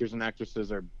actors and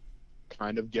actresses are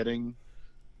kind of getting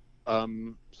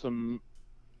some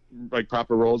like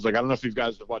proper roles. Like I don't know if you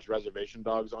guys have watched Reservation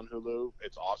Dogs on Hulu.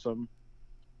 It's awesome.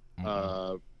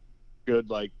 Mm-hmm. Good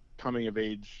like coming of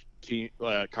age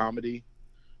comedy.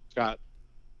 It's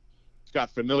got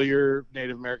familiar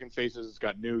Native American faces. It's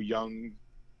got new young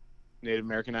Native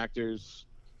American actors.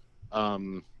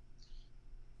 And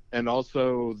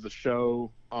also the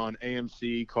show on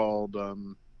AMC called I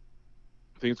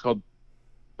think it's called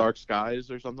Dark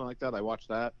Skies or something like that. I watched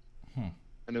that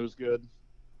and it was good.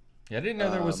 Yeah, I didn't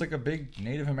know there was like a big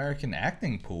Native American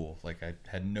acting pool. Like I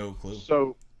had no clue.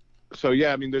 So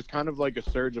yeah, I mean, there's kind of like a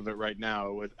surge of it right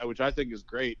now, which I think is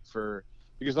great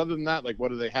because other than that, like,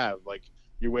 what do they have? Like,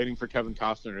 you're waiting for Kevin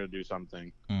Costner to do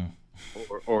something,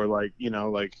 or like,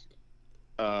 you're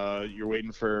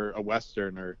waiting for a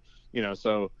Western or,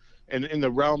 so, and in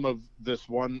the realm of this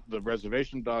one, the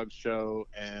Reservation Dogs show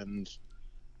and,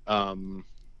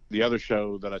 the other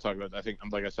show that I talked about, I think,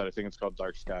 like I said, I think it's called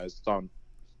Dark Skies. It's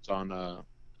on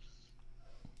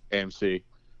AMC.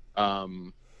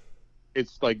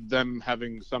 It's like them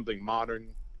having something modern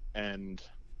and,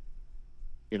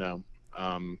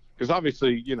 because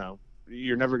obviously, you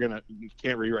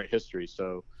can't rewrite history.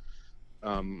 So,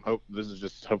 this is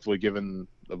just hopefully giving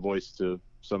a voice to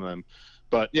some of them.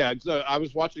 But yeah, I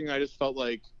was watching. I just felt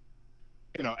like,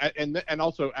 and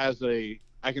also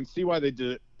I can see why they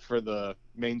did it for the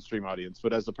mainstream audience,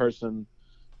 but as a person,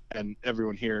 and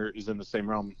everyone here is in the same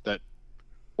realm that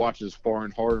watches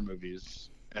foreign horror movies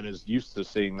and is used to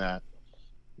seeing that,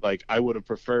 like I would have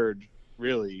preferred,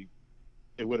 really,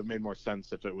 it would have made more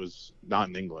sense if it was not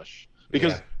in English.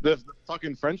 Because the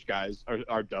fucking French guys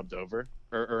are dubbed over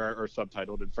or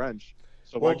subtitled in French.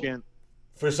 So why can't...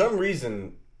 For some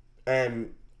reason,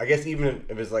 and I guess even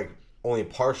if it's like only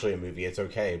partially a movie, it's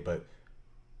okay, but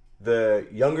the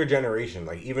younger generation,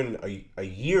 like even a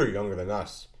year younger than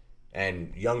us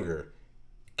and younger,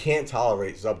 can't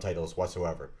tolerate subtitles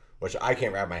whatsoever, which I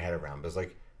can't wrap my head around. But it's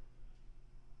like,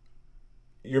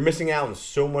 you're missing out on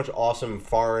so much awesome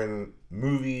foreign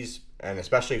movies, and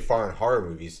especially foreign horror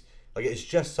movies. Like, it's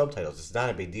just subtitles. It's not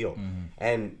a big deal. Mm-hmm.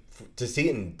 And to see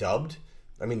it in dubbed,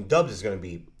 I mean, dubbed is going to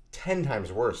be 10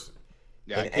 times worse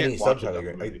than any subtitle.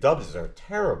 Like, dubs are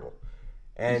terrible.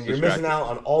 And you're missing out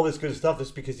on all this good stuff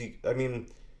just because like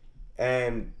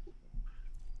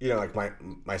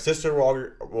my sister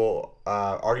will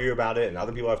argue about it, and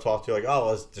other people I've talked to, like,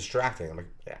 oh, it's distracting. I'm like,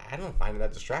 I don't find it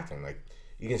that distracting. Like,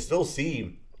 you can still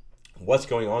see what's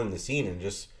going on in the scene and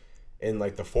just in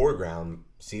like the foreground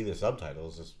see the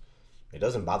subtitles. It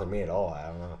doesn't bother me at all. I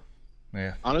don't know.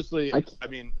 Yeah. Honestly, I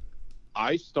mean,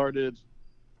 I started,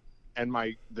 and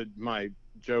my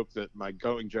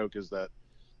going joke is that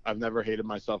I've never hated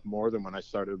myself more than when I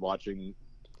started watching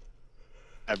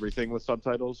everything with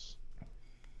subtitles.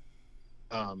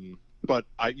 But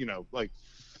I, like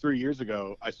 3 years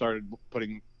ago, I started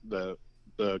putting the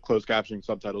closed captioning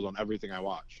subtitles on everything I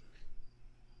watch,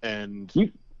 and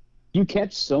You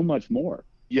catch so much more.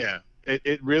 yeah,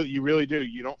 it really, you really do.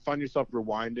 You don't find yourself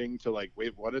rewinding to like,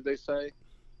 wait, what did they say?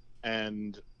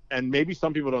 And maybe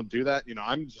some people don't do that.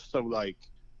 I'm just so like,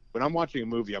 when I'm watching a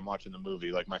movie, I'm watching the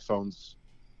movie. Like my phone's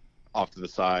off to the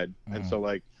side, and so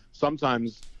like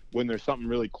sometimes when there's something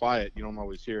really quiet, you don't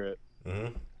always hear it.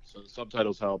 Mm-hmm. So the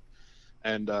subtitles help.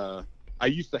 And I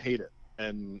used to hate it,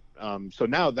 and so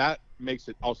now that makes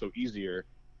it also easier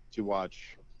to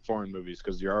watch foreign movies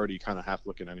because you're already kind of half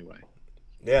looking anyway.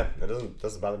 Yeah, it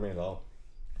doesn't bother me at all.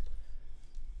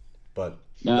 But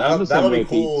No, I'm the that'll same be way, Pete.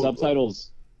 cool.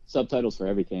 Subtitles for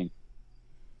everything.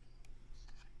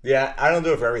 Yeah, I don't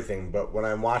do it for everything, but when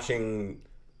I'm watching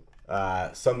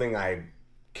something I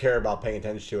care about paying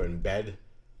attention to in bed,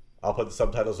 I'll put the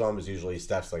subtitles on. Because usually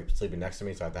Steph's like sleeping next to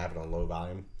me, so I have to have it on low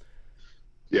volume.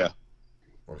 Yeah.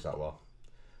 Works out well.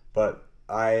 But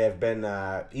I have been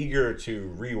eager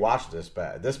to rewatch this,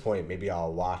 but at this point, maybe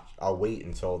I'll wait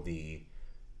until the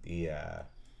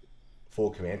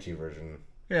full Comanche version.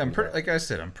 Yeah, like I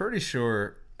said, I'm pretty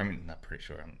sure. I mean, not pretty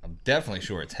sure. I'm definitely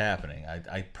sure it's happening.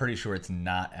 I'm pretty sure it's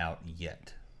not out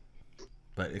yet,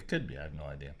 but it could be. I have no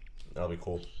idea. That'll be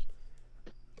cool.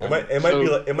 It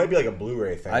might be like a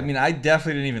Blu-ray thing. I mean, I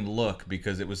definitely didn't even look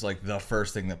because it was like the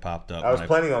first thing that popped up. I was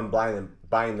planning on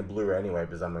buying the Blu-ray anyway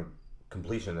because I'm a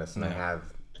completionist and I have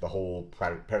the whole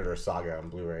Predator saga on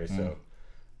Blu-ray, so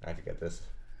I have to get this.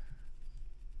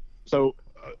 So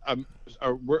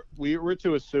we're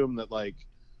to assume that like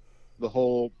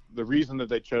the reason that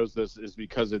they chose this is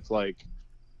because it's like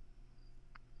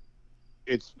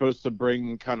it's supposed to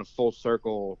bring kind of full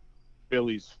circle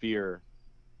Billy's fear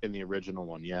in the original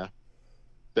one, yeah.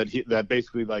 That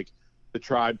basically like the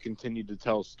tribe continued to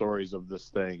tell stories of this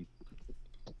thing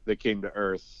that came to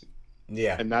Earth.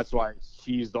 Yeah. And that's why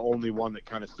he's the only one that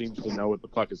kind of seems to know what the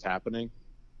fuck is happening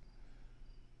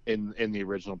in the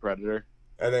original Predator.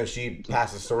 And then she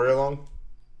passed the story along?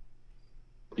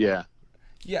 Yeah.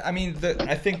 Yeah, I mean,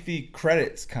 I think the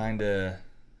credits kind of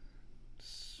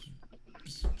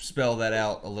spell that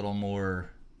out a little more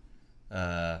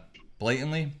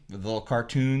blatantly with the little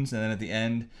cartoons, and then at the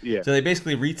end, so they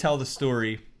basically retell the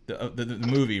story, the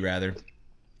movie rather,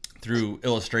 through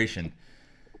illustration,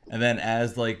 and then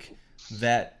as like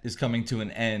that is coming to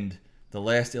an end, the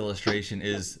last illustration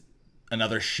is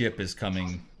another ship is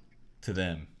coming to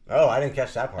them. Oh, I didn't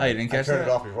catch that part. Oh, you didn't catch I turned that?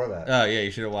 it off before that. Oh yeah, you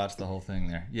should have watched the whole thing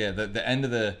there. Yeah, the end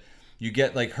of you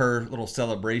get like her little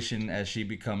celebration as she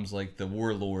becomes like the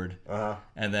warlord,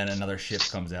 and then another ship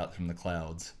comes out from the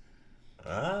clouds.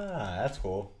 Ah, that's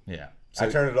cool. Yeah, I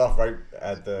turned it off right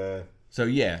at the. So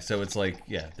it's like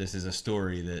this is a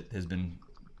story that has been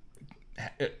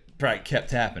probably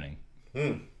kept happening.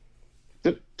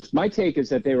 My take is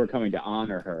that they were coming to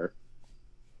honor her.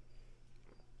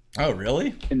 Oh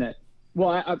really? In that,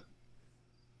 well,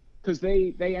 because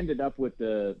they ended up with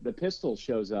the pistol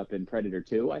shows up in Predator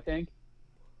 2, I think.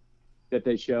 That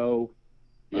they show.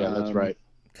 Yeah, that's right.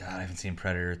 God, I haven't seen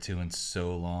Predator 2 in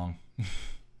so long.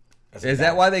 Is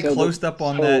that why they closed up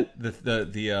on the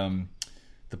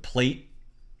plate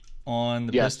on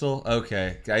the pistol?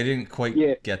 Okay, I didn't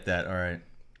quite get that. All right.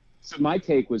 So my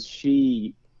take was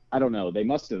I don't know.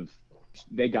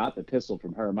 They got the pistol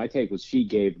from her. My take was she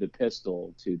gave the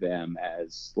pistol to them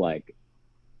as like,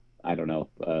 I don't know,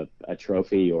 a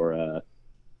trophy or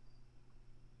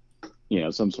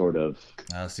some sort of.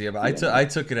 See, but I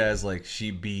took it as like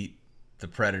she beat the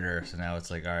Predator, so now it's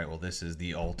like, all right, well, this is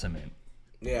the ultimate.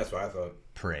 Yeah, that's what I thought.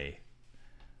 Prey.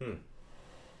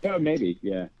 Oh, maybe,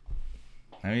 yeah.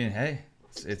 I mean, hey,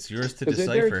 it's yours to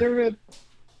decipher.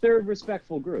 They're a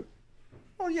respectful group.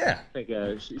 Oh yeah. Like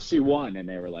she won, and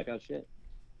they were like, "Oh shit."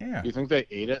 Yeah. Do you think they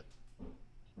ate it?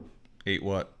 Ate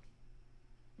what?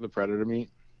 The Predator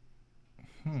meat.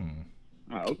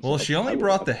 Well, she only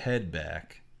brought the head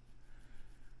back.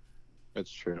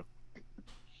 That's true.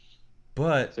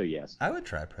 But so yes, I would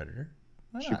try Predator.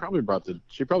 She probably brought the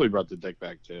dick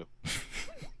back too. I'm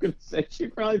gonna say she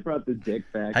probably brought the dick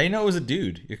back. How you know it was a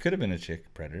dude? It could have been a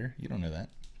chick Predator. You don't know that.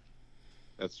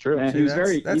 That's true. He was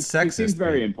that's sexist. He seems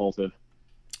very impulsive.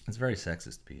 It's very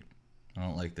sexist, Pete. I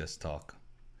don't like this talk.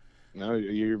 No,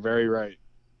 you're very right.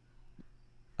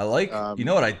 I like. You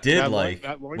know what I did like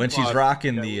when she's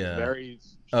rocking the.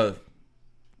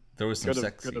 There was some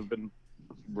sexy. Could have been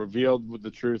revealed with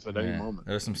the truth at any moment.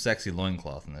 There was some sexy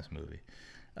loincloth in this movie.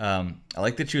 I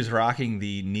like that she was rocking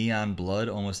the neon blood,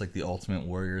 almost like the Ultimate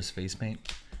Warrior's face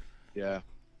paint. Yeah.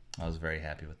 I was very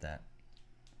happy with that.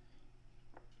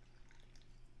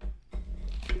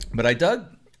 But I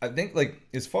think, like,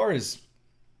 as far as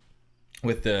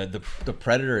with the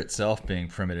Predator itself being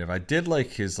primitive, I did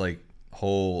like his, like,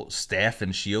 whole staff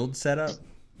and shield setup.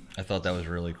 I thought that was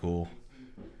really cool.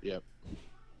 Yep.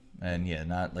 And yeah,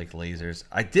 not like lasers.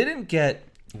 I didn't get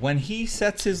when he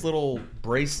sets his little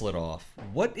bracelet off,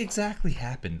 what exactly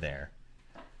happened there?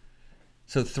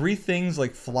 So 3 things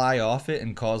like fly off it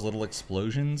and cause little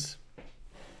explosions.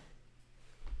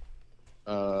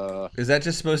 Is that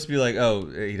just supposed to be like, oh,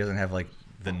 he doesn't have like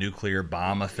the nuclear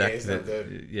bomb effect?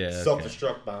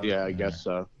 Self-destruct bomb. Yeah, I guess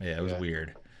so. Yeah, it was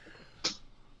weird.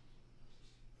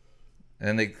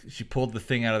 And then she pulled the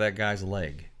thing out of that guy's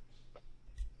leg.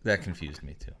 That confused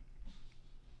me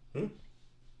too.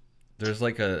 There's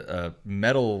like a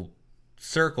metal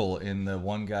circle in the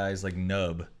one guy's like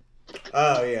nub.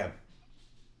 Oh yeah.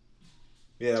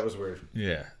 Yeah, that was weird.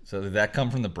 Yeah. So did that come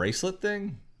from the bracelet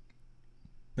thing?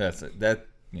 That's it. That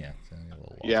yeah.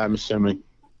 Yeah, I'm assuming.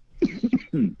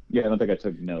 Yeah, I don't think I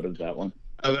took note of that one.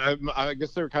 I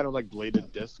guess they're kind of like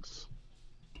bladed discs.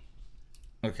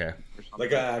 Okay.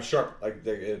 Like a sharp, like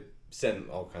it sent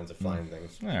all kinds of flying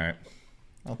things. All right.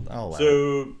 I'll allow it.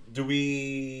 So, do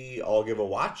we all give a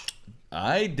watch?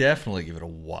 I definitely give it a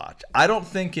watch. I don't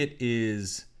think it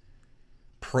is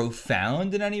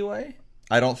profound in any way.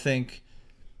 I don't think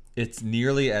it's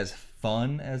nearly as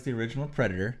fun as the original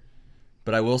Predator.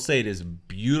 But I will say it is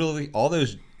beautifully... All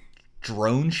those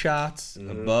drone shots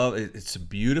above, it's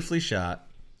beautifully shot.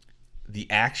 The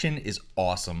action is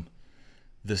awesome.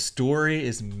 The story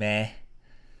is meh.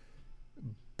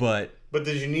 But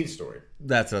did you need story?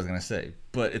 that's what I was going to say.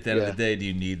 But at the end of the day, do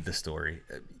you need the story?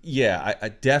 Yeah, I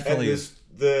definitely... And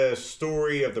the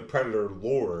story of the Predator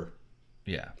lore,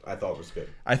 yeah, I thought was good.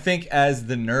 I think as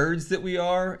the nerds that we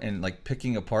are and like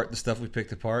picking apart the stuff we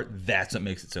picked apart, that's what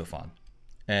makes it so fun.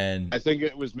 And I think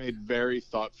it was made very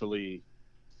thoughtfully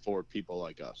for people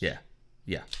like us.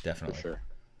 yeah, definitely. For sure.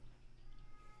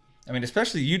 I mean,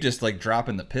 especially you just like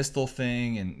dropping the pistol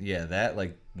thing, and yeah, that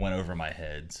like went over my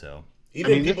head. So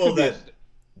Even people that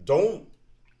don't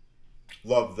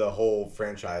love the whole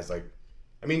franchise, like,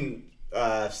 I mean,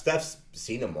 Steph's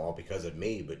seen them all because of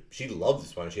me, but she loved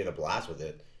this one. She had a blast with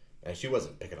it, and she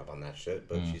wasn't picking up on that shit,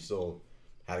 but she still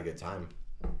had a good time.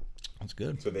 that's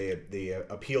good. So they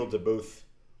appealed to both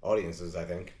audiences, I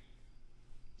think.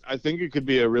 I think it could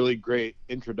be a really great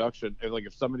introduction.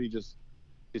 If somebody just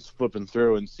is flipping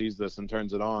through and sees this and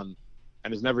turns it on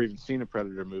and has never even seen a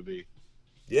Predator movie.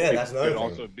 Yeah, that's another could thing.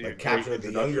 also be a Like, great capture the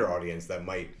introduction. younger audience that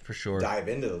might For sure. dive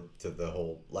into the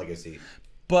whole legacy.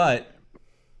 But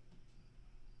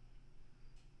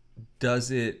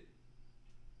does it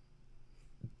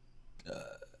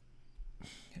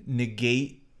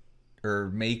negate or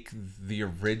make the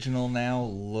original now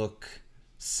look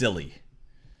silly?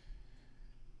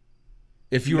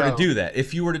 If you were to No. do that,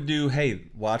 if you were to do, hey,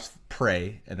 watch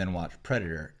Prey and then watch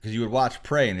Predator, because you would watch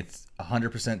Prey and it's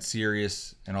 100%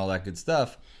 serious and all that good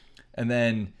stuff, and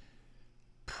then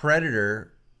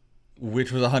Predator,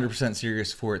 which was 100%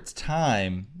 serious for its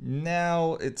time,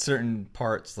 now it's certain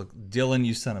parts, look, Dylan,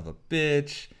 you son of a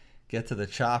bitch, get to the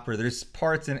chopper. There's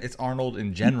parts in it's Arnold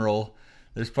in general.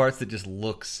 There's parts that just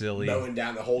look silly. Mowing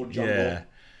down the whole jungle. Yeah.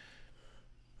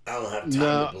 I don't have time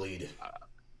No. to bleed.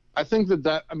 I think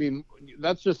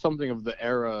that's just something of the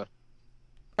era.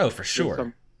 Oh, for sure.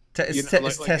 some- It's you know,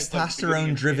 like- it's like it's like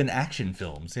testosterone-driven action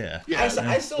films. Yeah. Yeah, I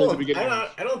like still the beginning. I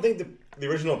don't think the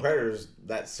original Predator is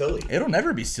that silly. It'll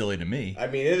never be silly to me. I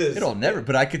mean, it is. It'll never.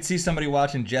 But I could see somebody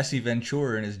watching Jesse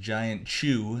Ventura and his giant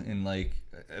chew, and like,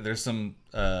 there's some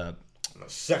A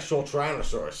sexual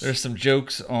Tyrannosaurus. there's some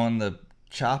jokes on the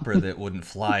chopper that wouldn't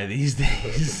fly these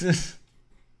days.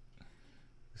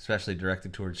 Especially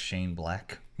directed towards Shane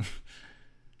Black.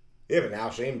 Yeah, but now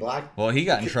Shane Black. Well, he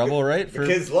got in trouble, right? The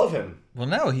kids love him. Well,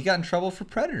 no, he got in trouble for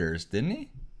Predators, didn't he?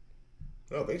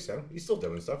 I don't think so. He's still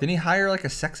doing stuff. Didn't he hire like a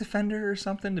sex offender or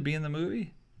something to be in the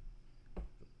movie?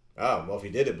 Oh, well, if he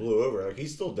did, it blew over. Like,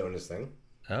 he's still doing his thing.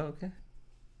 Oh, okay.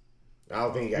 I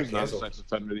don't think he got Who's not a canceled. sex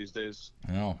offender these days?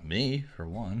 Well, me for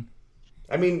one.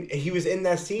 I mean, he was in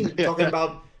that scene talking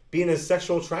about being a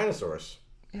sexual Tyrannosaurus.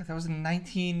 Yeah, that was in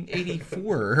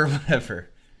 1984 or whatever.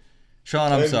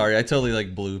 Sean, I'm sorry. I totally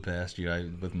like blew past you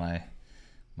with my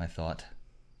thought.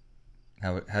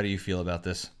 How do you feel about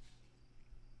this?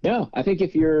 No, I think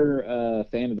if you're a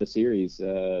fan of the series,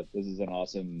 this is an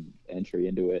awesome entry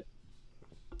into it.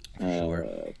 Sure.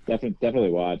 Definitely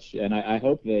watch, and I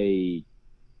hope they,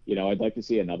 I'd like to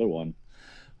see another one.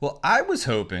 Well, I was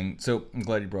hoping. So I'm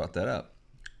glad you brought that up.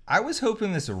 I was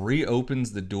hoping this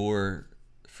reopens the door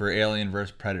for Alien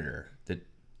vs. Predator that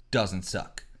doesn't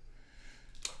suck.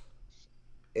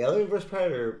 Alien vs.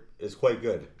 Predator is quite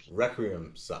good.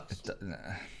 Requiem sucks.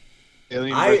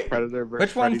 Alien I- vs. Predator versus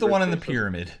Which one's the Freddy one in the versus Jason.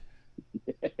 pyramid?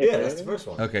 Yeah, that's the first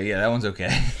one. Okay, yeah, that one's okay.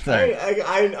 Sorry.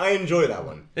 I enjoy that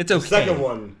one. It's The okay. second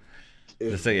one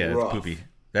is So, yeah, rough. it's poopy.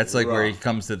 That's like where he Rough.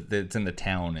 comes to. It's in the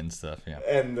town and stuff. Yeah.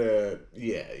 And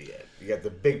yeah, you got the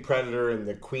big predator and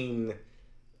the queen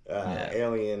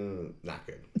alien. Not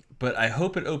good. But I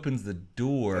hope it opens the And the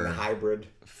door hybrid.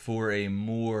 for a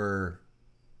more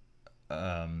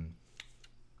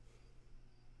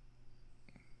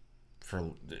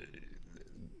for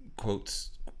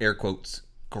quotes, air quotes,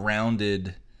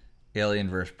 grounded Alien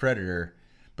vs. Predator,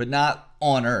 but not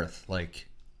on Earth, like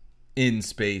in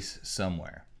space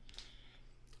somewhere.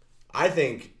 I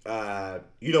think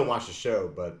you don't watch the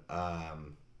show, but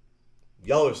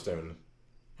Yellowstone,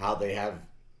 how they have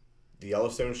the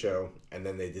Yellowstone show, and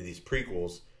then they did these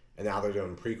prequels, and now they're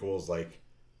doing prequels like,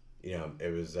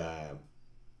 it was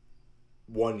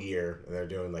 1 year, and they're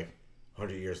doing like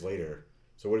 100 years later.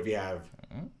 So what if you have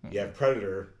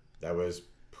Predator that was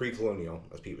pre-colonial,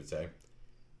 as Pete would say,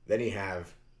 then you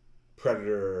have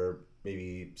Predator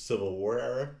maybe Civil War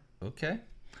era. Okay.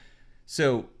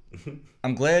 So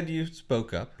I'm glad you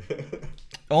spoke up.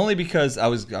 Only because I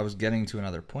was getting to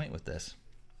another point with this.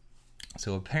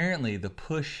 So apparently the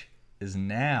push is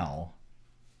now.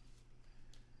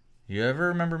 You ever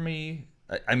remember me?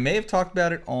 I may have talked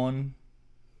about it on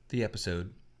the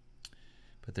episode,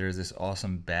 but there's this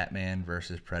awesome Batman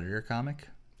versus Predator comic.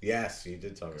 Yes, you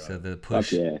did talk about So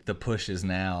it. the push is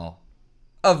now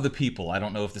of the people. I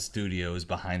don't know if the studio is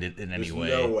behind it in any There's way.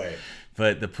 no way.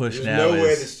 But the push There's now no way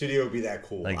is the studio would be that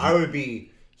cool. Like- I would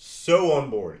be so on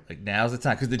board. like now's the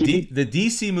time because the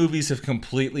DC movies have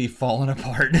completely fallen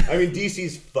apart. I mean,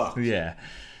 DC's fucked. Yeah.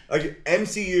 Like,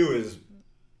 MCU is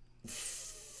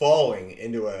falling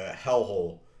into a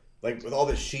hellhole. Like, with all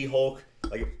this She-Hulk.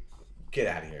 Like, get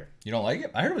out of here. You don't like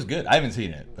it? I heard it was good. I haven't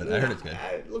seen it, but I heard it's good.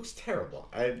 It looks terrible.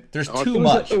 There's Oh, too it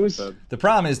much. It was The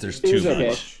problem is there's It was too okay.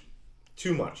 much.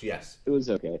 Too much, yes. it was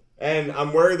okay. And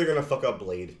I'm worried they're going to fuck up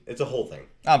Blade. It's a whole thing.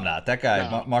 I'm not. That guy,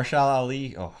 No. Marshall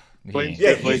Ali, he Blade's ain't,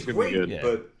 Yeah, Blade's he's gonna be great, good. yeah,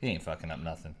 but he ain't fucking up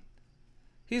nothing.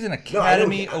 He's an No, I know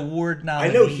Academy he- Award I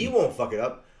nominee. know he won't fuck it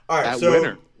up. All right, That so...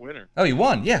 winner. Oh, he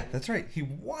won. Yeah, that's right. He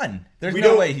won. There's We no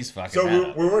don't- way he's fucking So that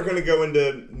up. we weren't going to go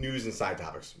into news and side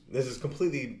topics. This is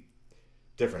completely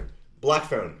different. Black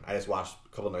Phone, I just watched a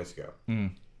couple nights ago.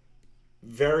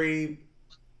 Very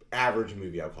average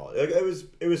movie, I'll call it. Like,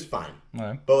 it was fine.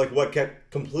 Okay. But like what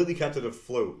completely kept it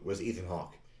afloat was Ethan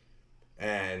Hawke.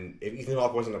 And if Ethan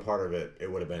Hawke wasn't a part of it, it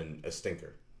would have been a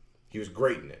stinker. He was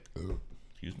great in it.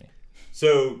 Excuse me.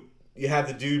 So you have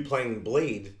the dude playing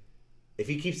Blade. If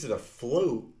he keeps it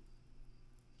afloat,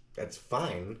 that's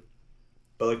fine.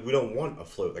 But like we don't want a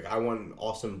float. Like I want an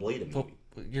awesome Blade movie.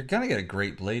 Well, you're gonna get a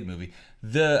great Blade movie.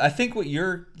 I think what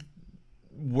your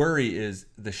worry is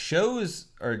the shows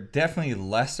are definitely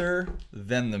lesser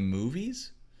than the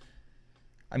movies.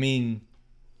 I mean,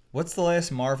 what's the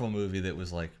last Marvel movie that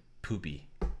was like poopy?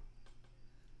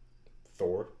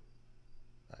 Thor.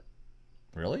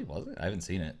 Really? Was it? I haven't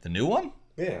seen it. The new one?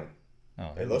 Yeah.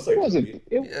 Oh, It looks like It wasn't. movie.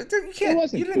 you can't.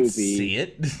 wasn't You didn't poopy. see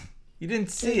it. You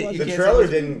didn't see it. You The can't trailer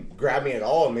say- didn't grab me at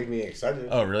all and make me excited.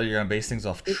 Oh, really? You're gonna base things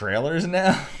off trailers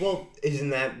now? Well,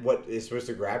 isn't that what is supposed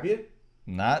to grab you?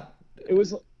 Not. It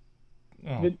was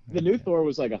Oh, the new Thor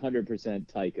was like 100%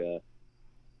 Taika.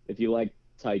 If you like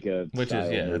Taika Which is-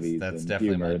 style yeah, that's- movies that's and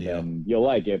definitely my humor, deal. then you'll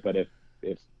like it. But if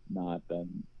not,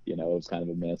 then it was kind of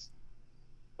a miss.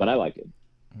 But I liked it.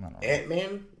 I don't know.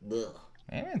 Ant-Man? Ugh.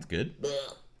 It's good.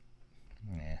 Ugh.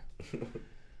 Yeah.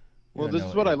 Well, Yeah, this no,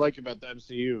 is what yeah. I like about the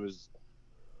MCU is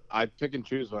I pick and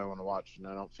choose what I want to watch, and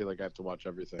I don't feel like I have to watch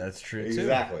everything. That's true too.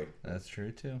 Exactly. That's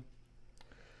true too.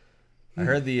 I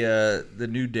heard the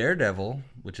new Daredevil,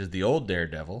 which is the old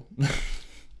Daredevil,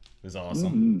 was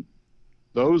awesome. Mhm.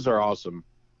 Those are awesome.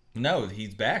 No,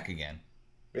 he's back again.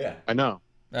 Yeah. I know.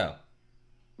 Oh,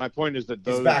 My point is that He's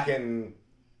those back in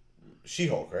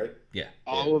She-Hulk, right? yeah.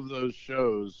 all of those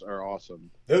shows are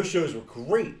awesome. Those shows were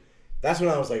great. That's when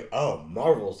I was like, oh,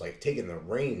 Marvel's like taking the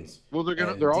reins. Well, they're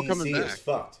and they're all DC coming is back.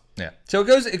 fucked. Yeah. So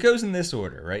it goes in this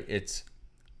order, right? It's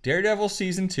Daredevil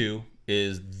season 2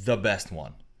 is the best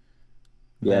one.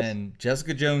 Yes. Then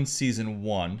Jessica Jones season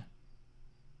 1,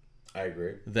 I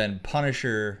agree. then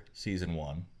Punisher season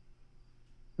 1,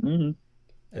 Mhm.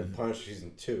 And Punisher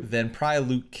season 2. then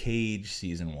probably Luke Cage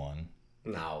season 1.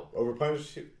 No, over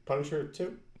Punisher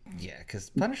 2. Yeah, because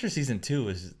Punisher season 2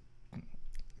 is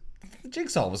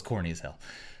Jigsaw was corny as hell.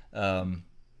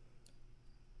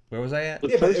 Where was I at? The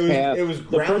Yeah, but first half- it was the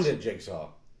first- grounded Jigsaw.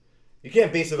 You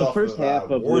can't base it The off first of half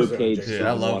of Warzone Luke Cage Jigsaw. Dude,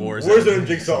 I love Warzone. Warzone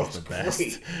Jigsaw Jigsaw's is the best.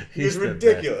 great. He He's was the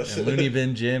ridiculous. best. And Looney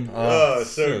Bin Jim. Oh,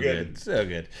 so good. So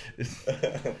good.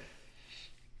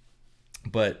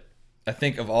 But I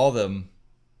think of all of them,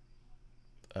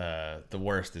 the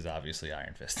worst is obviously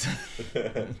Iron Fist.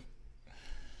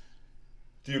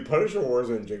 Dude, Punisher,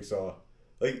 Warzone, Jigsaw.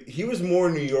 Like, he was more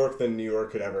New York than New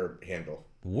York could ever handle.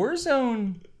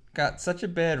 Warzone got such a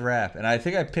bad rap, and I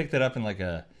think I picked it up in like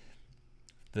the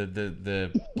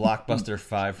Blockbuster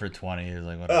 5 for $20 or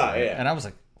like whatever. Oh, yeah. And I was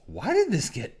like, why did this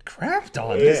get crapped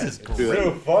on? Yeah, This is it's great.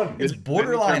 so fun. It's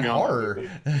borderline horror.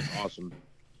 It's awesome.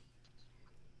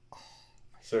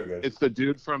 So good. It's the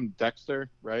dude from Dexter,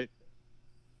 right?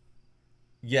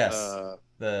 Yes. Uh,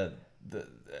 the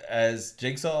as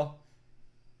Jigsaw,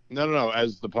 no,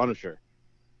 as the Punisher.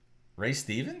 Ray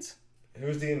Stevens?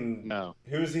 Who's he in? No,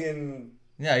 Who's he in?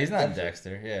 Yeah, he's not in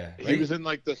Dexter. Yeah. he was in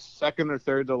like the second or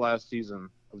third to last season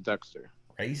of Dexter.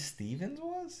 Ray Stevens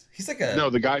was? He's like a No,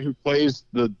 the guy who plays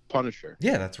the Punisher.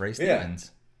 Yeah, that's Ray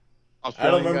Stevens. I don't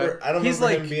Australian remember. guy. I don't He's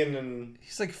remember him like- being in.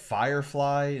 He's like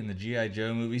Firefly in the G.I.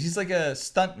 Joe movies. He's like a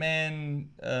stuntman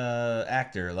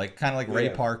actor, like kind of like Ray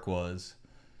Yeah. Park was.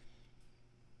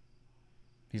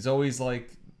 He's always like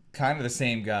kind of the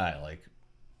same guy, like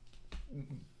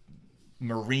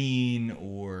Marine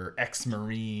or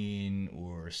ex-Marine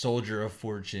or soldier of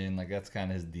fortune. Like that's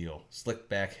kind of his deal. Slick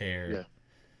back hair, Yeah.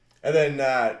 And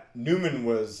then Newman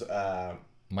was,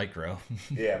 micro.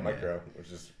 yeah, Micro, which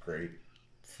is great.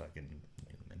 Fucking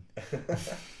Newman.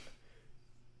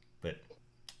 But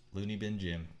Looney Bin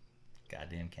Jim,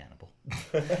 goddamn cannibal.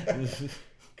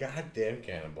 Goddamn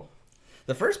cannibal.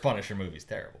 The first Punisher movie's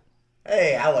terrible.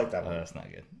 Hey, I like that one. That's not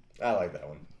good. I like that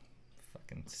one.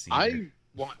 Fucking I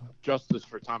want justice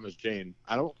for Thomas Jane.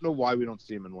 I don't know why we don't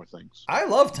see him in more things. I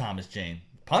love Thomas Jane.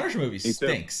 Punisher movie Me too.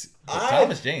 stinks. But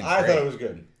Thomas Jane's I great. thought it was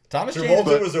good. Thomas Travolta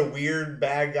Jane. was a weird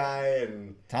bad guy,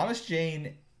 and Thomas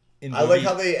Jane. In I like Boogie-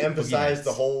 how they in Boogie emphasized the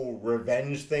Nights. whole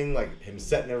revenge thing, like him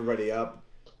setting everybody up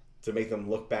to make them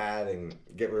look bad and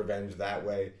get revenge that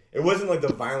way. It wasn't like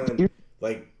the violent,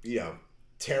 like,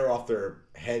 tear off their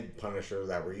head Punisher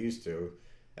that we're used to.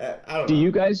 I don't Do know.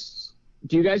 you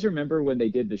guys remember when they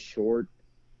did the short?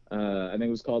 I think it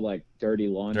was called like Dirty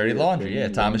Laundry. Dirty or Laundry. Clean Yeah,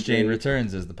 Thomas Jane Laundry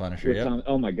returns as the Punisher. with Yep.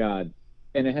 oh my god!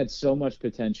 And it had so much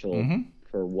potential Mhm.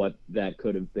 for what that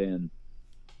could have been.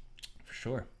 For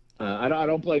sure. I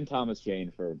don't blame Thomas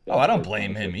Jane for. Oh, I don't for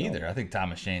blame him Punisher, either. I think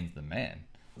Thomas Jane's the man.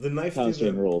 The knife Thomas through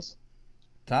Jane the- rules.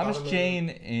 Thomas Bottom of Jane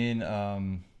in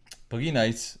Boogie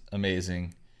Nights,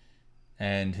 amazing.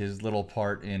 And his little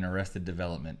part in Arrested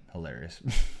Development, hilarious.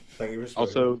 Thank you for spoiling.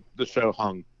 Also, the show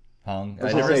Hung. Hung. I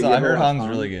was I gonna never say, saw. you I ever heard watch Hung's Hung?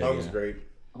 really good. That was yeah. great.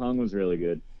 Hung was really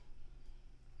good.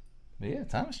 But yeah,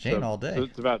 Thomas Jane So, all day.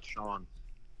 It's about Sean.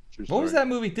 True What was story. that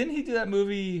movie? Didn't he do that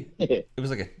movie? It was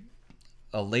like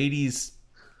a ladies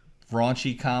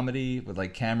raunchy comedy with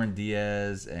like Cameron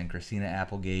Diaz and Christina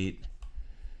Applegate.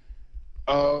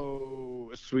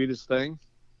 Oh, Sweetest Thing?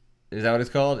 Is that what it's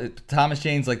called? Thomas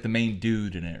Jane's like the main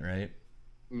dude in it, right?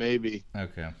 Maybe.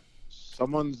 Okay.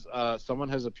 Someone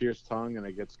has a pierced tongue and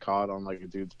it gets caught on like a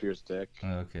dude's pierced dick.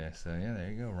 Okay. So yeah,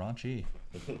 there you go, raunchy.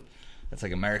 That's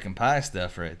like American Pie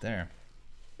stuff right there.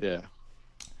 Yeah.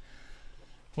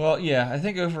 Well, yeah, I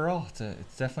think overall it's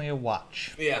definitely a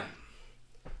watch. Yeah,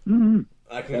 Mhm.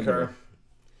 I concur.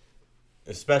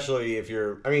 Especially if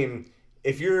you're,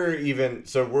 even,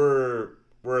 so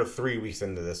we're 3 weeks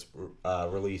into this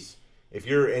release. If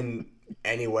you're in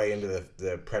any way into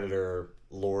the Predator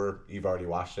lore, you've already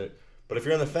watched it. But if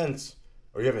you're on the fence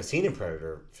or you haven't seen a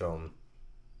Predator film,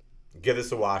 give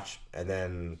this a watch, and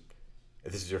then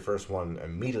if this is your first one,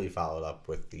 immediately follow it up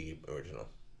with the original.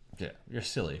 Yeah, you're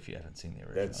silly if you haven't seen the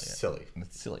original That's yet. silly.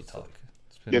 It's silly talk.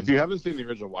 It's been- If you haven't seen the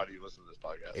original, why do you listen to this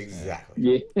podcast?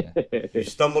 Exactly. Yeah. You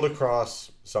stumbled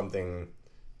across something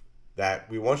that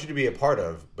we want you to be a part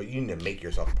of, but you need to make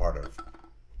yourself a part of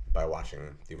by watching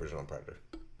the original Predator.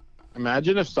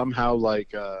 Imagine if somehow,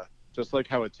 like, just like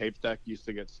how a tape deck used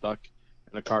to get stuck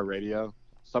in a car radio,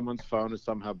 someone's phone is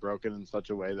somehow broken in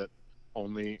such a way that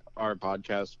only our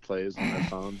podcast plays on their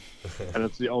phone, and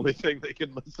it's the only thing they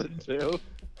can listen to.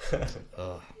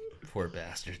 Ugh, poor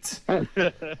bastards.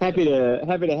 happy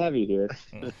to have you here.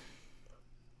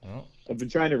 Well, I've been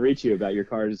trying to reach you about your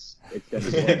car's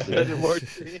extended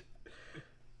warranty.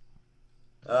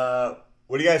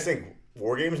 What do you guys think?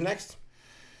 War Games next?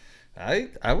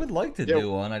 I would like to Yeah,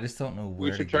 do one. I just don't know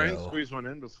where We should to try go. and squeeze one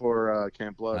in before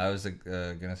Camp Blood. I was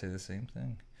gonna say the same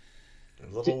thing. A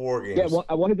little War Games. Yeah, well,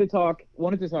 I wanted to talk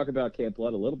about Camp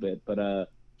Blood a little bit, but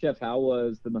Jeff, how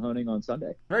was the Mahoning on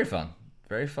Sunday? Very fun.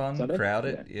 Very fun, Sunday?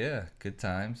 crowded. Yeah, good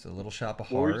times. A Little Shop of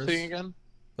What were you Horrors. saying again?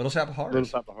 Little Shop of Horrors. Little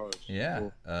Shop of Horrors. Yeah,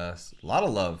 Cool. a lot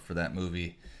of love for that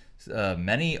movie.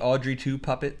 Many Audrey 2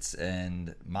 puppets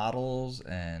and models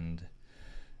and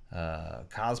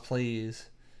cosplays.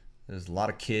 There's a lot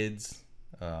of kids,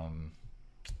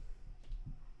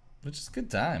 which is a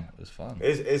good time. It was fun.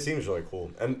 It seems really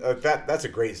cool, and that's a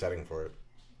great setting for it.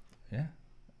 Yeah,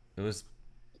 it was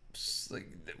just like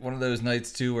one of those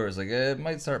nights too, where it was like it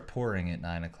might start pouring at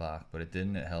 9:00, but it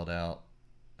didn't. It held out.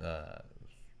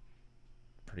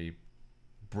 Pretty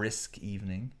brisk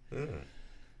evening,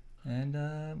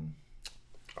 and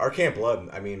Our Camp Blood.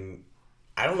 I mean,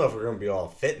 I don't know if we're going to be all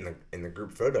fit in the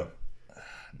group photo.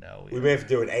 no, We may have to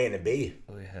do an A and a B.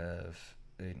 we have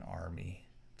an army.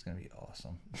 It's gonna be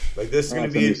awesome. Like this is Oh, going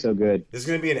it's to gonna be be so good. this is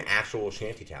going to be an actual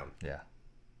shanty town. Yeah,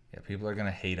 people are gonna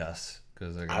hate us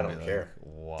because they're gonna I be don't like, care.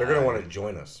 Why? They're going to want to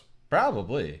join us.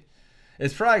 Probably.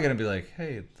 It's probably gonna be like,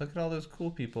 hey, look at all those cool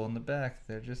people in the back.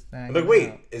 They're just hanging Like, wait,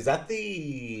 out. is that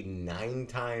the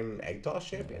 9-time egg toss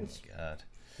champions? God,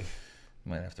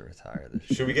 might have to retire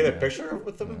this. Should we year, get a man. picture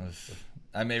with them?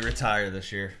 I may retire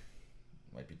this year.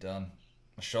 Might be done.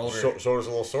 My shoulder. Shoulder's a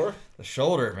little sore. The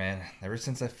shoulder, man. Ever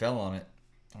since I fell on it,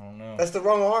 I don't know. That's the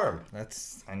wrong arm.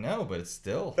 I know, but it's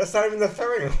still That's not even the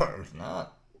throwing arm.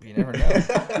 not. You never know.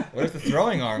 What if the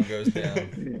throwing arm goes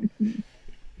down?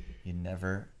 You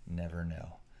never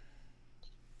know.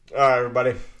 All right,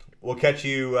 everybody. We'll catch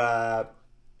you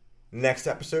next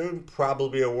episode.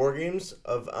 Probably a War Games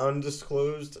of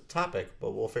undisclosed topic,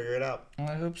 but we'll figure it out.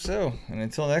 I hope so. And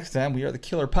until next time, we are the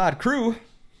Killer Pod crew.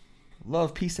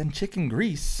 Love, peace, and chicken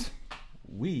grease.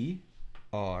 We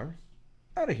are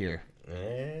out of here.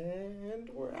 And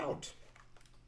we're out.